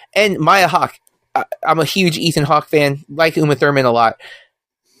lot. And Maya Hawke, I'm a huge Ethan Hawke fan, like Uma Thurman a lot.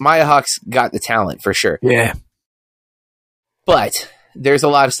 Maya Hawke's got the talent for sure. Yeah. But there's a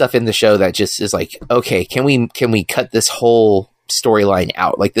lot of stuff in the show that just is like, okay, can we cut this whole storyline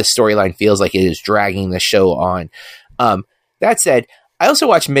out. Like this storyline feels like it is dragging the show on. That said, I also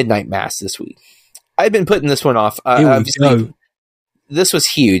watched Midnight Mass this week. I've been putting this one off. This was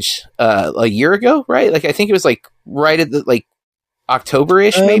huge a year ago, right? Like I think it was like right at the like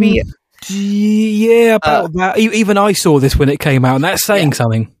October-ish, maybe. Yeah, about that. Even I saw this when it came out, and that's saying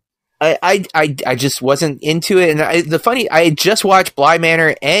something. I just wasn't into it, and I had just watched Bly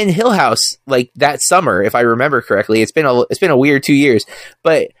Manor and Hill House like that summer, if I remember correctly. It's been a weird 2 years,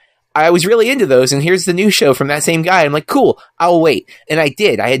 but I was really into those, and here's the new show from that same guy. I'm like, cool, I'll wait, and I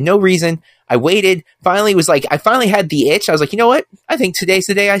did. I had no reason. I waited. Finally, I finally had the itch. I was like, you know what? I think today's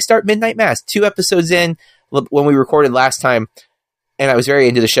the day I start Midnight Mass. 2 episodes in when we recorded last time, and I was very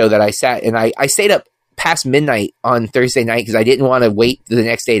into the show that I sat and I stayed up past midnight on Thursday night because I didn't want to wait the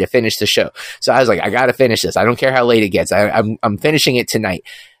next day to finish the show. So I was like, I got to finish this. I don't care how late it gets. I'm finishing it tonight,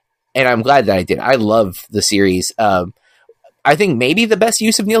 and I'm glad that I did. I love the series. I think maybe the best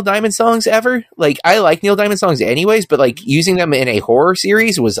use of Neil Diamond songs ever. Like I like Neil Diamond songs anyways, but like using them in a horror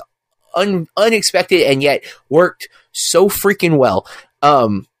series was unexpected and yet worked so freaking well.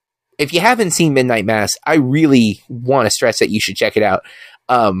 If you haven't seen Midnight Mass, I really want to stress that you should check it out.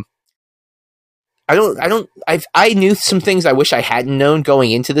 I knew some things I wish I hadn't known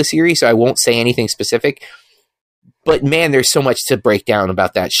going into the series, so I won't say anything specific. But man, there's so much to break down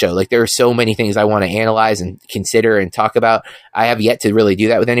about that show. Like there are so many things I want to analyze and consider and talk about. I have yet to really do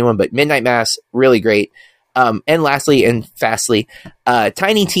that with anyone, but Midnight Mass, really great. And lastly and fastly,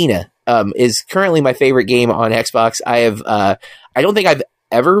 Tiny Tina is currently my favorite game on Xbox. I don't think I've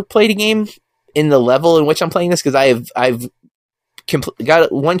ever played a game in the level in which I'm playing this, because I've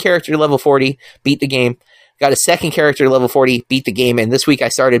got one character to level 40, beat the game. Got a second character to level 40, beat the game, and this week I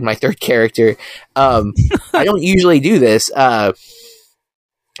started my third character. I don't usually do this, and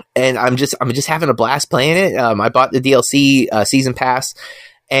I'm just having a blast playing it. I bought the DLC season pass,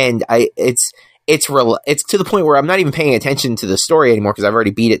 and it's to the point where I'm not even paying attention to the story anymore because I've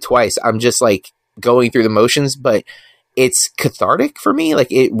already beat it twice. I'm just like going through the motions, but it's cathartic for me.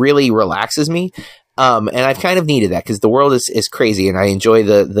 Like it really relaxes me, and I've kind of needed that because the world is crazy, and I enjoy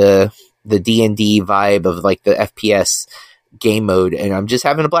the D&D vibe of like the FPS game mode, and I'm just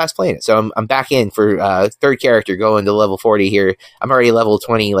having a blast playing it. So I'm back in for third character, going to level 40 here. I'm already level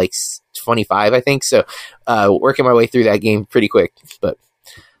 20, like 25, I think. So working my way through that game pretty quick. But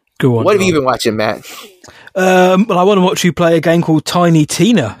go on. What have you been watching, Matt? Well, I want to watch you play a game called Tiny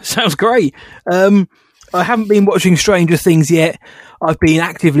Tina. Sounds great. I haven't been watching Stranger Things yet. I've been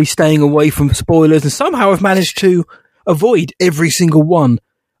actively staying away from spoilers, and somehow I've managed to avoid every single one.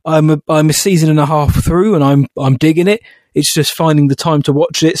 I'm a season and a half through, and I'm digging it. It's just finding the time to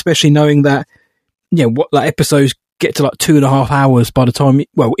watch it, especially knowing that episodes get to like 2.5 hours by the time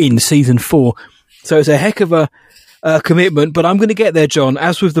in season 4. So it's a heck of a commitment, but I'm going to get there, John.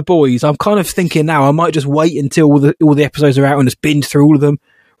 As with The Boys, I'm kind of thinking now I might just wait until all the episodes are out and just binge through all of them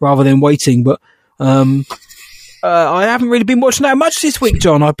rather than waiting. But I haven't really been watching that much this week,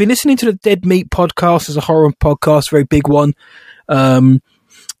 John. I've been listening to the Dead Meat podcast as a horror podcast, very big one.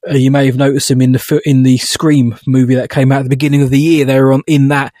 You may have noticed them in the Scream movie that came out at the beginning of the year. They were in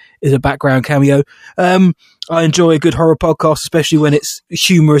that as a background cameo. I enjoy a good horror podcast, especially when it's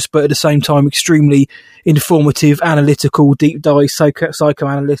humorous, but at the same time extremely informative, analytical, deep dive,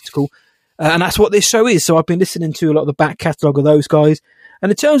 psychoanalytical. And that's what this show is. So I've been listening to a lot of the back catalogue of those guys.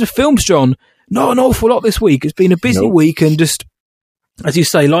 And in terms of films, John, not an awful lot this week. It's been a busy week, and just, as you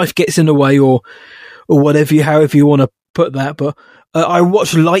say, life gets in the way, or whatever, however you want to put that. But I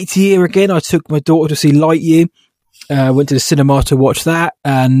watched Lightyear again. I took my daughter to see Lightyear. Went to the cinema to watch that,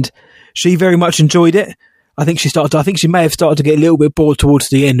 and she very much enjoyed it. I think she may have started to get a little bit bored towards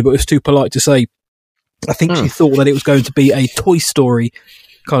the end, but it was too polite to say. I think she thought that it was going to be a Toy Story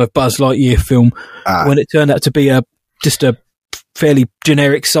kind of Buzz Lightyear film, when it turned out to be just a fairly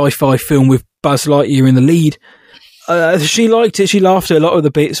generic sci-fi film with Buzz Lightyear in the lead. She liked it. She laughed at a lot of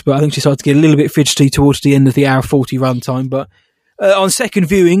the bits, but I think she started to get a little bit fidgety towards the end of the hour 40 runtime. But on second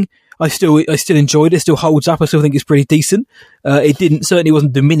viewing, I still enjoyed it. It still holds up. I still think it's pretty decent. It certainly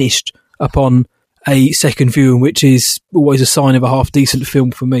wasn't diminished upon a second viewing, which is always a sign of a half decent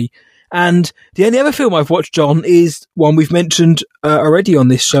film for me. And the only other film I've watched, John, is one we've mentioned already on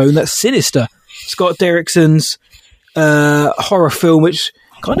this show, and that's Sinister, Scott Derrickson's horror film, which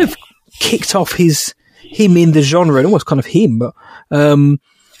kind of kicked off him in the genre, and almost kind of him. But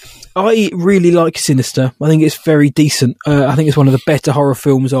I really like Sinister. I think it's very decent. I think it's one of the better horror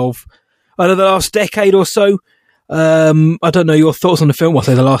films of the last decade or so. I don't know your thoughts on the film. I'll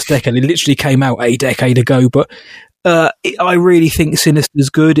say the last decade. It literally came out a decade ago, but I really think Sinister's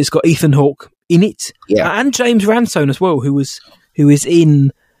good. It's got Ethan Hawke in it, and James Ransone as well, who was who is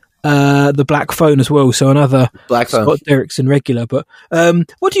in the Black Phone as well. So another Black Phone. Scott Derrickson regular. But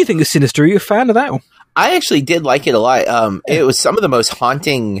what do you think of Sinister? Are you a fan of that? I actually did like it a lot. It was some of the most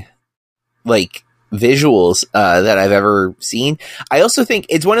haunting, like, visuals that I've ever seen. I also think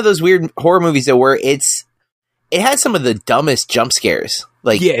it's one of those weird horror movies though where it has some of the dumbest jump scares,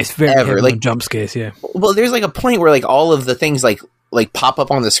 like, yeah, it's very ever. Like jump scares. Yeah, well, there's like a point where like all of the things like pop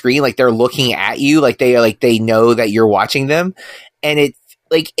up on the screen, like they're looking at you, like they know that you're watching them, and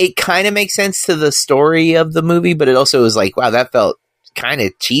it kind of makes sense to the story of the movie, but it also is like, wow, that felt kind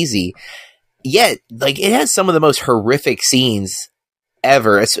of cheesy. Yet, like, it has some of the most horrific scenes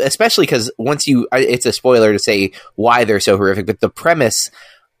ever, especially because it's a spoiler to say why they're so horrific, but the premise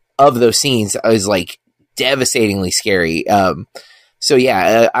of those scenes is like devastatingly scary. So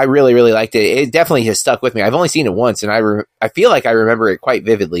yeah, I really, really liked it. It definitely has stuck with me. I've only seen it once, and I feel like I remember it quite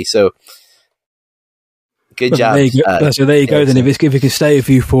vividly. So good job. So there you go. Then if it can stay with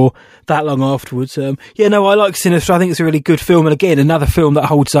you for that long afterwards, I like Sinister. I think it's a really good film, and again, another film that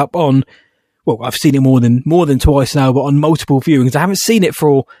holds up on. Well, I've seen it more than twice now, but on multiple viewings. I haven't seen it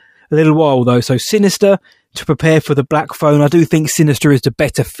for a little while though. So Sinister, to prepare for the Black Phone. I do think Sinister is the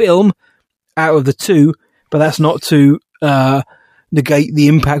better film out of the two, but that's not to negate the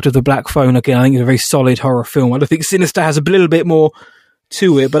impact of the Black Phone. Again, I think it's a very solid horror film. I don't think Sinister has a little bit more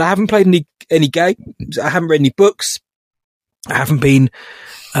to it, but I haven't played any games. I haven't read any books. I haven't been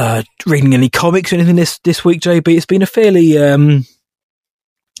reading any comics or anything this week, JB. It's been a fairly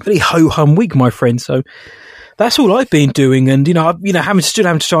ho-hum week, my friend. So that's all I've been doing, and having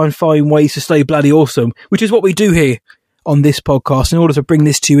to try and find ways to stay bloody awesome, which is what we do here on this podcast in order to bring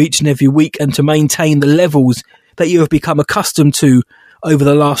this to you each and every week and to maintain the levels that you have become accustomed to over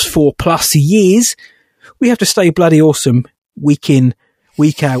the last 4+ years. We have to stay bloody awesome week in,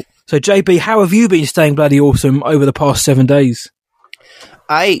 week out. So JB, how have you been staying bloody awesome over the past 7 days?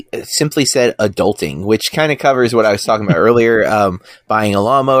 I simply said adulting, which kind of covers what I was talking about earlier. Buying a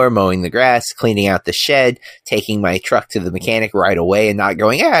lawnmower, mowing the grass, cleaning out the shed, taking my truck to the mechanic right away and not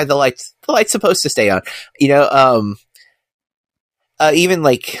going, the light's supposed to stay on. Even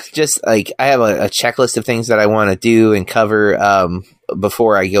like, just like, I have a checklist of things that I want to do and cover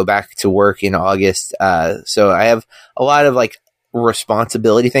before I go back to work in August. So I have a lot of like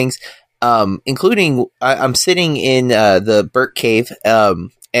responsibility things. Including I'm sitting in the Burke Cave,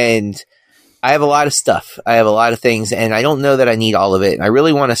 and I have a lot of stuff. I have a lot of things, and I don't know that I need all of it. And I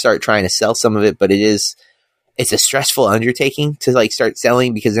really want to start trying to sell some of it, but it's a stressful undertaking to like start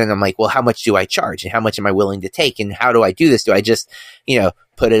selling, because then I'm like, well, how much do I charge, and how much am I willing to take, and how do I do this? Do I just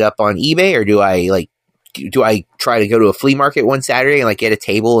put it up on eBay, or do I try to go to a flea market one Saturday and like get a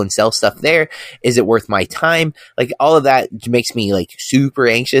table and sell stuff there? Is it worth my time? Like, all of that makes me like super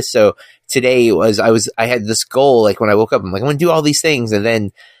anxious. So today I had this goal, like when I woke up, I'm like, I'm going to do all these things. And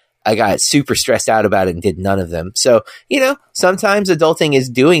then I got super stressed out about it and did none of them. So, sometimes adulting is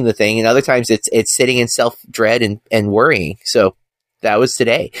doing the thing, and other times it's sitting in self-dread and worrying. So that was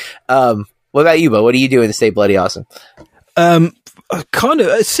today. What about you, Bo? What are you doing to stay bloody awesome? Kind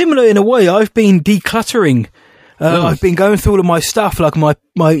of similar in a way. I've been decluttering. I've been going through all of my stuff, like my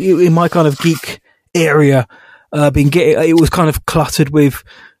in my kind of geek area. It was kind of cluttered with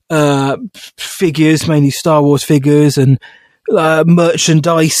figures, mainly Star Wars figures, and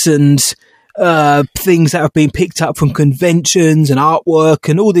merchandise and things that have been picked up from conventions and artwork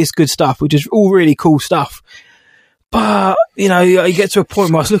and all this good stuff, which is all really cool stuff. But you get to a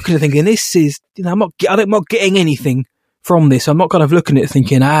point where I was looking and thinking, this is, I'm not getting anything from this. I'm not kind of looking at it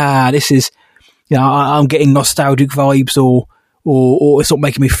thinking, this is, I'm getting nostalgic vibes, or it's not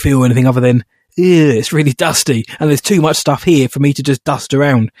making me feel anything other than, it's really dusty, and there's too much stuff here for me to just dust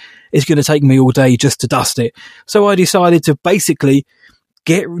around. It's going to take me all day just to dust it. So I decided to basically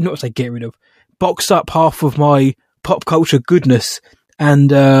get rid of, box up half of my pop culture goodness and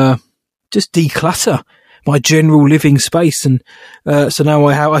just declutter my general living space. And so now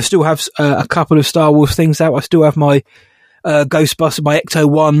I still have a couple of Star Wars things out. I still have my Ghostbusters, my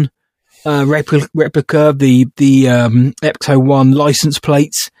Ecto-1 replica, the Ecto-1 license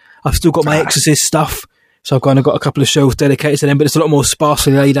plates. I've still got my Exorcist stuff, so I've kind of got a couple of shelves dedicated to them, but it's a lot more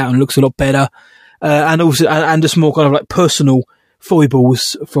sparsely laid out and looks a lot better. And also, and just more kind of like personal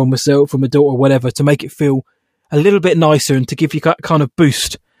foibles from myself, from my daughter, whatever, to make it feel a little bit nicer and to give you kind of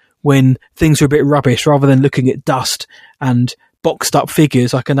boost when things are a bit rubbish. Rather than looking at dust and boxed up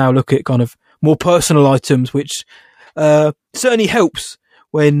figures, I can now look at kind of more personal items, which certainly helps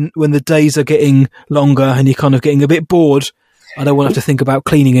when the days are getting longer and you're kind of getting a bit bored. I don't want to have to think about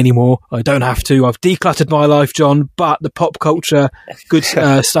cleaning anymore. I don't have to. I've decluttered my life, John, but the pop culture good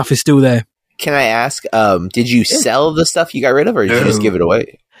stuff is still there. can I ask, did you sell the stuff you got rid of, or did you just give it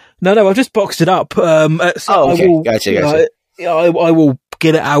away? No, I've just boxed it up. Okay. Gotcha. I will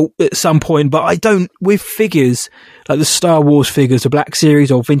get it out at some point, but I don't, with figures, like the Star Wars figures, the Black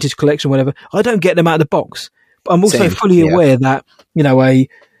Series or Vintage Collection, whatever, I don't get them out of the box. But I'm also fully aware that,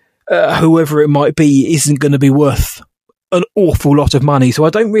 whoever it might be isn't going to be worth an awful lot of money. So I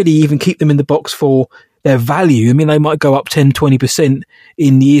don't really even keep them in the box for their value. I mean, they might go up 10, 20%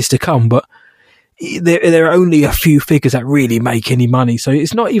 in the years to come, but there are only a few figures that really make any money. So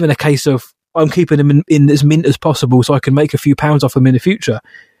it's not even a case of I'm keeping them in as mint as possible so I can make a few pounds off them in the future.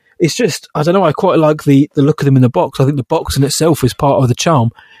 It's just, I don't know, I quite like the look of them in the box. I think the box in itself is part of the charm,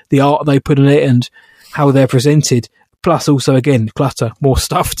 the art they put in it and how they're presented. Plus also, again, clutter, more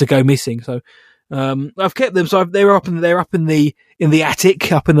stuff to go missing. So I've kept them. So they're up in the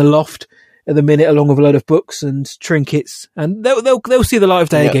attic, up in the loft at the minute, along with a load of books and trinkets, and they'll see the light of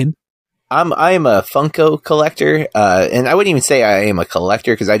day again. I am a Funko collector, and I wouldn't even say I am a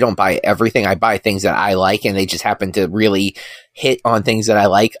collector because I don't buy everything. I buy things that I like, and they just happen to really hit on things that I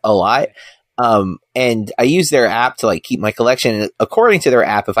like a lot. And I use their app to keep my collection. And according to their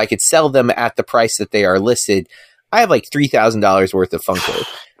app, if I could sell them at the price that they are listed, I have $3,000 worth of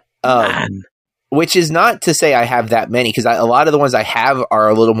Funko. Which is not to say I have that many, because a lot of the ones I have are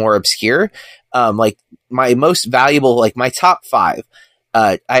a little more obscure. My most valuable, my top 5.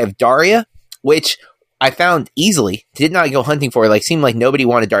 I have Daria, which I found easily. Did not go hunting for. Seemed like nobody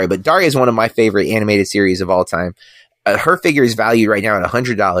wanted Daria, but Daria is one of my favorite animated series of all time. Her figure is valued right now at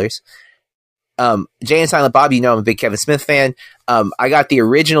 $100. Jay and Silent Bob, I'm a big Kevin Smith fan. I got the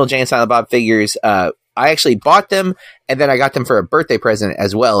original Jay and Silent Bob figures. I actually bought them, and then I got them for a birthday present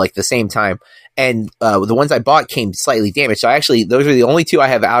as well, the same time. And the ones I bought came slightly damaged. So those are the only 2 I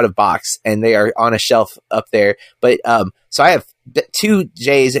have out of box, and they are on a shelf up there. But so I have 2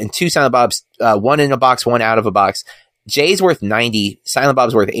 Jays and 2 Silent Bobs, one in a box, one out of a box. Jay's worth $90, Silent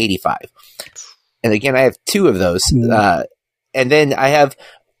Bob's worth $85. And again, I have 2 of those. And then I have,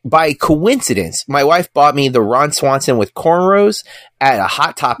 by coincidence, my wife bought me the Ron Swanson with cornrows at a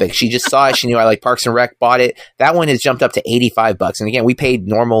Hot Topic. She just saw it. She knew I like Parks and Rec, bought it. That one has jumped up to $85. And again, we paid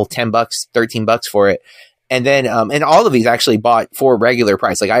normal $10, $13 for it. And then, and all of these actually bought for regular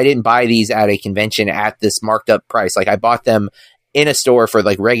price. I didn't buy these at a convention at this marked up price. I bought them in a store for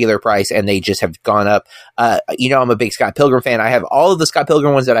regular price, and they just have gone up. I'm a big Scott Pilgrim fan. I have all of the Scott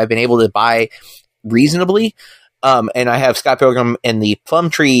Pilgrim ones that I've been able to buy reasonably. And I have Scott Pilgrim and the Plum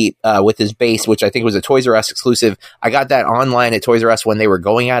Tree with his base, which I think was a Toys R Us exclusive. I got that online at Toys R Us when they were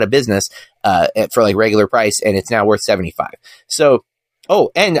going out of business for regular price, and it's now worth $75. So,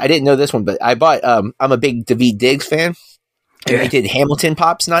 and I didn't know this one, but I bought. I'm a big Daveed Diggs fan, and they did Hamilton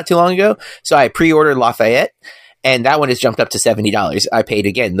Pops not too long ago. So I pre-ordered Lafayette, and that one has jumped up to $70. I paid,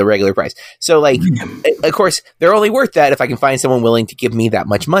 again, the regular price. So, of course, they're only worth that if I can find someone willing to give me that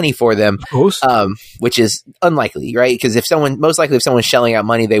much money for them, of course. Which is unlikely, right? Because if someone's shelling out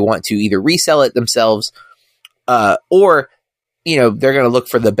money, they want to either resell it themselves or, they're going to look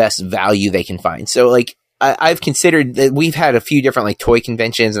for the best value they can find. So, I've considered that we've had a few different toy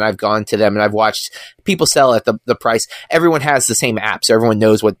conventions, and I've gone to them and I've watched people sell at the price. Everyone has the same app, so everyone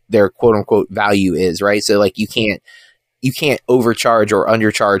knows what their quote unquote value is, right? So you can't overcharge or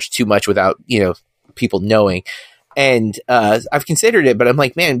undercharge too much without, people knowing. And I've considered it, but I'm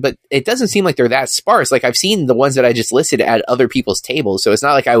man, but it doesn't seem like they're that sparse. I've seen the ones that I just listed at other people's tables, so it's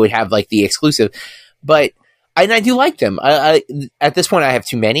not like I would have the exclusive, but and I do like them. I at this point I have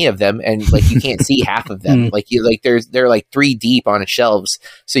too many of them, and you can't see half of them. They're 3 deep on shelves,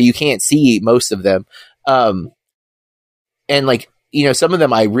 so you can't see most of them. And some of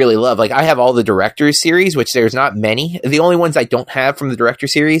them I really love. I have all the Directors series, which there's not many. The only ones I don't have from the Director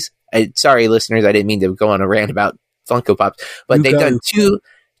series. Sorry, listeners, I didn't mean to go on a rant about Funko Pops, but they've done two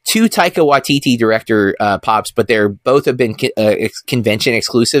Taika Waititi Director Pops, but they're both have been convention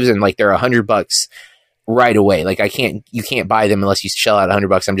exclusives, and they're $100. Right away. You can't buy them unless you shell out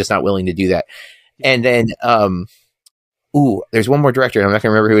 $100. I'm just not willing to do that. And then, there's one more director. I'm not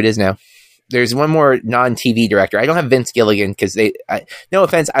going to remember who it is now. There's one more non-TV director. I don't have Vince Gilligan because no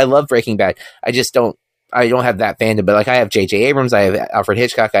offense, I love Breaking Bad. I don't have that fandom, but I have J.J. Abrams, I have Alfred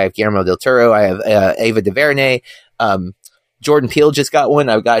Hitchcock, I have Guillermo del Toro, I have Ava DuVernay. Jordan Peele just got one.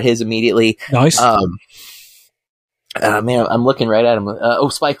 I got his immediately. Nice. Man, I'm looking right at him.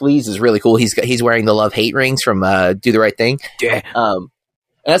 Spike Lee's is really cool. He's wearing the love-hate rings from Do the Right Thing. Yeah.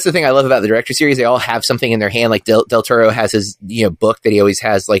 And that's the thing I love about the director series. They all have something in their hand. Like Del Toro has his book that he always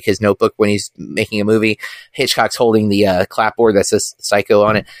has, like his notebook when he's making a movie. Hitchcock's holding the clapboard that says Psycho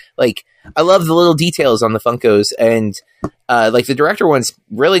on it. Like, I love the little details on the Funkos, and like the director one's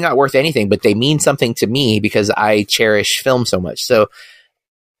really not worth anything, but they mean something to me because I cherish film so much. So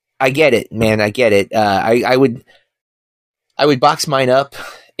I get it, man. I get it. I would box mine up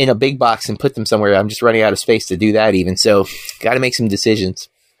in a big box and put them somewhere. I'm just running out of space to do that even. So got to make some decisions.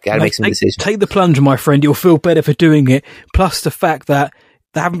 Take the plunge, my friend. You'll feel better for doing it. Plus the fact that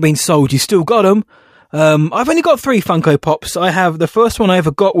they haven't been sold. You still got them. I've only got 3 Funko Pops. The first one I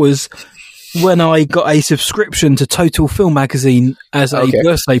ever got was when I got a subscription to Total Film Magazine as a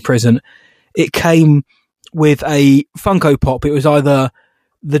birthday present. It came with a Funko Pop. It was either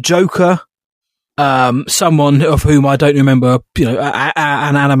the Joker, someone of whom I don't remember,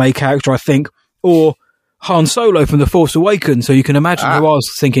 an anime character, I think, or Han Solo from The Force Awakens. So you can imagine who I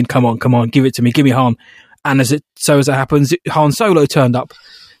was thinking, come on, give it to me, give me Han. And as it happens, Han Solo turned up.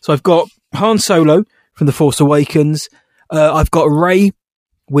 So I've got Han Solo from The Force Awakens. I've got Rey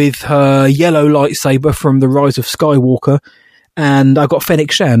with her yellow lightsaber from The Rise of Skywalker. And I've got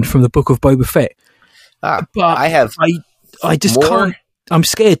Fennec Shand from the Book of Boba Fett. But I just can't. I'm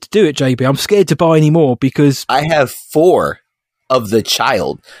scared to do it, JB. I'm scared to buy any more because I have 4 of the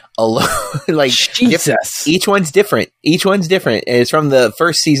child alone. Like, Jesus. Each one's different. And it's from the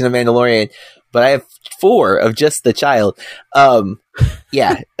first season of Mandalorian, but I have 4 of just the child.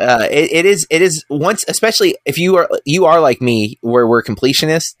 It is once, especially if you are like me, where we're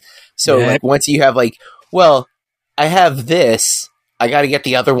completionists. So like once you have like, well, I have this, I got to get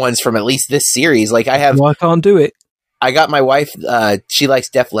the other ones from at least this series. Like I can't do it. I got my wife, she likes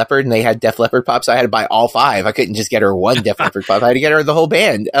Def Leppard, and they had Def Leppard pops. So I had to buy all 5. I couldn't just get her one Def Leppard pop. I had to get her the whole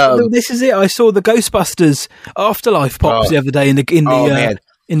band. This is it. I saw the Ghostbusters Afterlife pops the other day in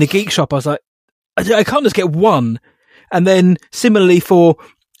the geek shop. I was like, I can't just get one. And then similarly for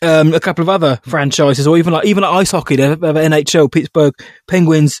a couple of other franchises, or even like ice hockey, they have NHL, Pittsburgh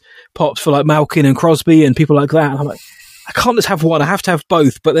Penguins pops for like Malkin and Crosby and people like that. And I'm like, I can't just have one. I have to have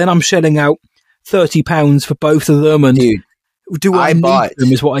both. But then I'm shelling out £30 for both of them, and dude, do I need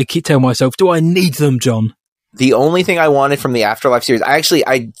them? Is what I keep telling myself. Do I need them, John? The only thing I wanted from the Afterlife series, I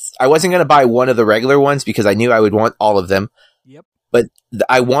wasn't going to buy one of the regular ones because I knew I would want all of them. Yep. But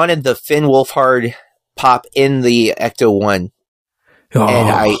I wanted the Finn Wolfhard pop in the Ecto one,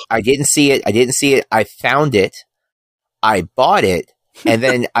 and I didn't see it. I found it. I bought it. And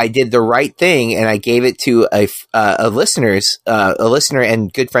then I did the right thing, and I gave it to a listener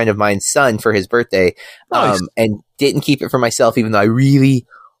and good friend of mine's son for his birthday, and didn't keep it for myself, even though I really,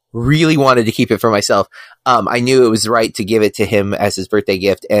 really wanted to keep it for myself. I knew it was right to give it to him as his birthday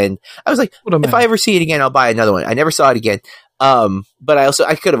gift, and I was like, if I ever see it again, I'll buy another one. I never saw it again. But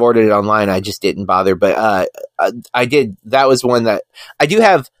I could have ordered it online. I just didn't bother. But I did. That was one that I do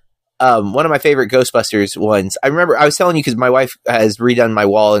have. One of my favorite Ghostbusters ones. I remember I was telling you because my wife has redone my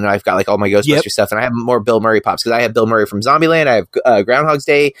wall and I've got like all my Ghostbuster stuff, and I have more Bill Murray pops because I have Bill Murray from Zombieland. I have Groundhog's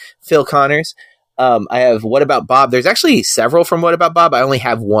Day, Phil Connors. I have What About Bob. There's actually several from What About Bob. I only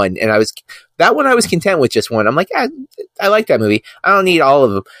have one, and I was content with just one. I'm like, I like that movie. I don't need all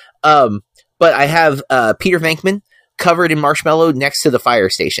of them. But I have Peter Venkman covered in marshmallow next to the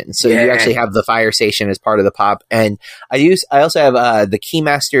fire station. So you actually have the fire station as part of the pop. And I also have the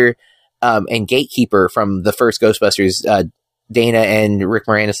Keymaster and Gatekeeper from the first Ghostbusters, Dana and Rick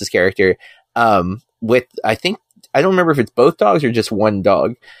Moranis' character, with, I think, I don't remember if it's both dogs or just one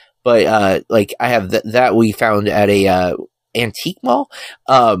dog, but like I have that we found at a antique mall,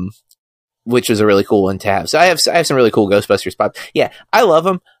 which was a really cool one to have. So I have some really cool Ghostbusters pop. Yeah, I love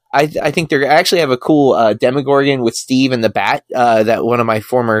them. I think I actually have a cool Demogorgon with Steve and the Bat that one of my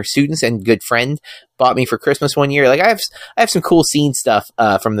former students and good friend bought me for Christmas one year. Like I have some cool scene stuff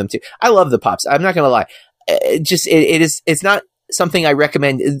from them too. I love the pops. I'm not gonna lie. It's not something I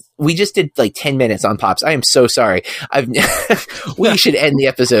recommend. We just did like 10 minutes on pops. I am so sorry. We should end the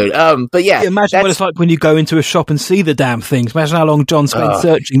episode. But yeah, imagine what it's like when you go into a shop and see the damn things. Imagine how long John spent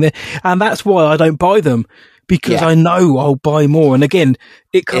searching there, and that's why I don't buy them. Because I know I'll buy more. And again,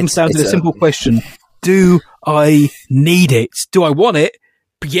 it comes down to the simple question. Do I need it? Do I want it?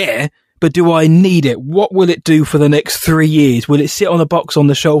 Yeah. But do I need it? What will it do for the next 3 years? Will it sit on a box on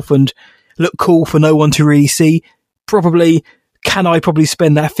the shelf and look cool for no one to really see? Probably. Can I probably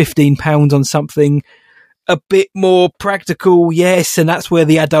spend that £15 on something a bit more practical? Yes. And that's where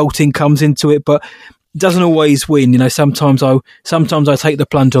the adulting comes into it, but it doesn't always win. You know, sometimes I take the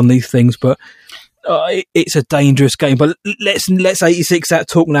plunge on these things, but it's a dangerous game. But let's 86 that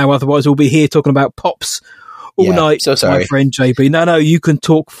talk now. Otherwise, we'll be here talking about pops all night, so sorry. my friend JB. No, you can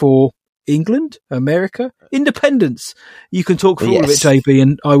talk for England, America, independence. You can talk for all of it, JB,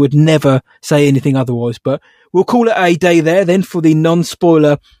 and I would never say anything otherwise. But we'll call it a day there then for the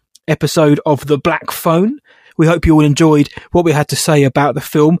non-spoiler episode of The Black Phone. We hope you all enjoyed what we had to say about the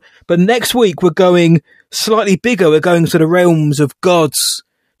film. But next week, we're going slightly bigger. We're going to the realms of gods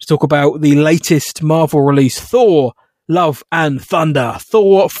to talk about the latest Marvel release, Thor, Love and Thunder.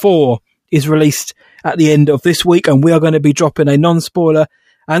 Thor 4 is released at the end of this week, and we are going to be dropping a non-spoiler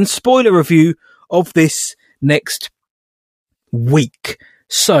and spoiler review of this next week.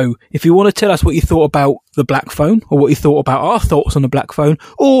 So, if you want to tell us what you thought about The Black Phone, or what you thought about our thoughts on The Black Phone,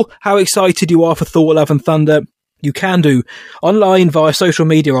 or how excited you are for Thor, Love and Thunder, you can do online via social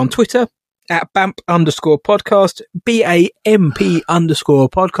media on Twitter at BAMP_podcast,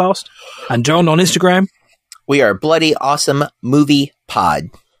 BAMP_podcast, and John on Instagram. We are Bloody Awesome Movie Pod.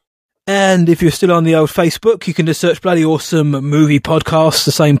 And if you're still on the old Facebook, you can just search Bloody Awesome Movie Podcast.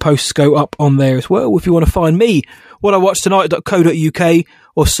 The same posts go up on there as well. If you want to find me, whatIwatched.tonight.co.uk,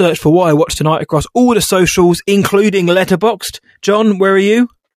 or search for What I Watched Tonight across all the socials, including Letterboxd. John, where are you?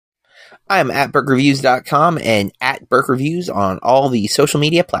 I am at BurkeReviews.com and at BurkeReviews on all the social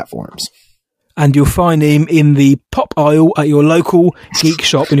media platforms. And you'll find him in the pop aisle at your local geek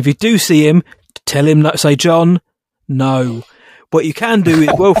shop. And if you do see him, tell him, say, John, no. What you can do as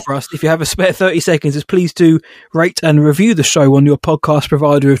well for us, if you have a spare 30 seconds, is please do rate and review the show on your podcast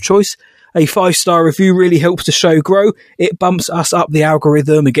provider of choice. A 5-star review really helps the show grow. It bumps us up the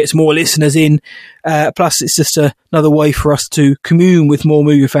algorithm. It gets more listeners in. Plus, it's just another way for us to commune with more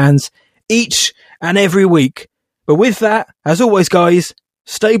movie fans each and every week. But with that, as always, guys,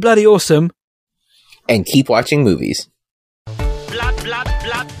 stay bloody awesome. And keep watching movies. Blood, blood,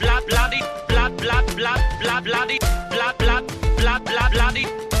 blood, blood, bloody, blood, blood, blood, blood, bloody, blood, blood, blood, blood, bloody,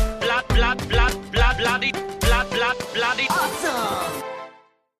 blood, blood, blood, blood, bloody, blood, blood, bloody. Awesome!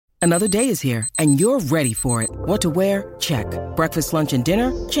 Another day is here, and you're ready for it. What to wear? Check. Breakfast, lunch, and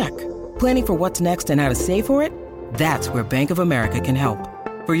dinner? Check. Planning for what's next and how to save for it? That's where Bank of America can help.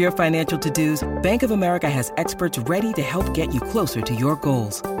 For your financial to-dos, Bank of America has experts ready to help get you closer to your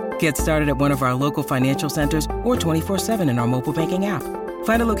goals. Get started at one of our local financial centers or 24/7 in our mobile banking app.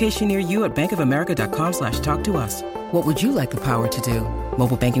 Find a location near you at bankofamerica.com/talktous. What would you like the power to do?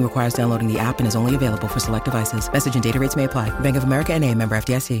 Mobile banking requires downloading the app and is only available for select devices. Message and data rates may apply. Bank of America NA, member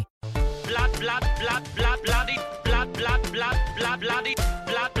FDIC. Blood, blood, blood, blood, bloody, blood, blood, blood, blood, bloody,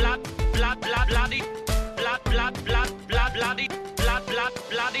 blood, blood, blood, blood, bloody, blood, blood, blood, blood, bloody, blood, blood,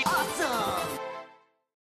 bloody. Awesome!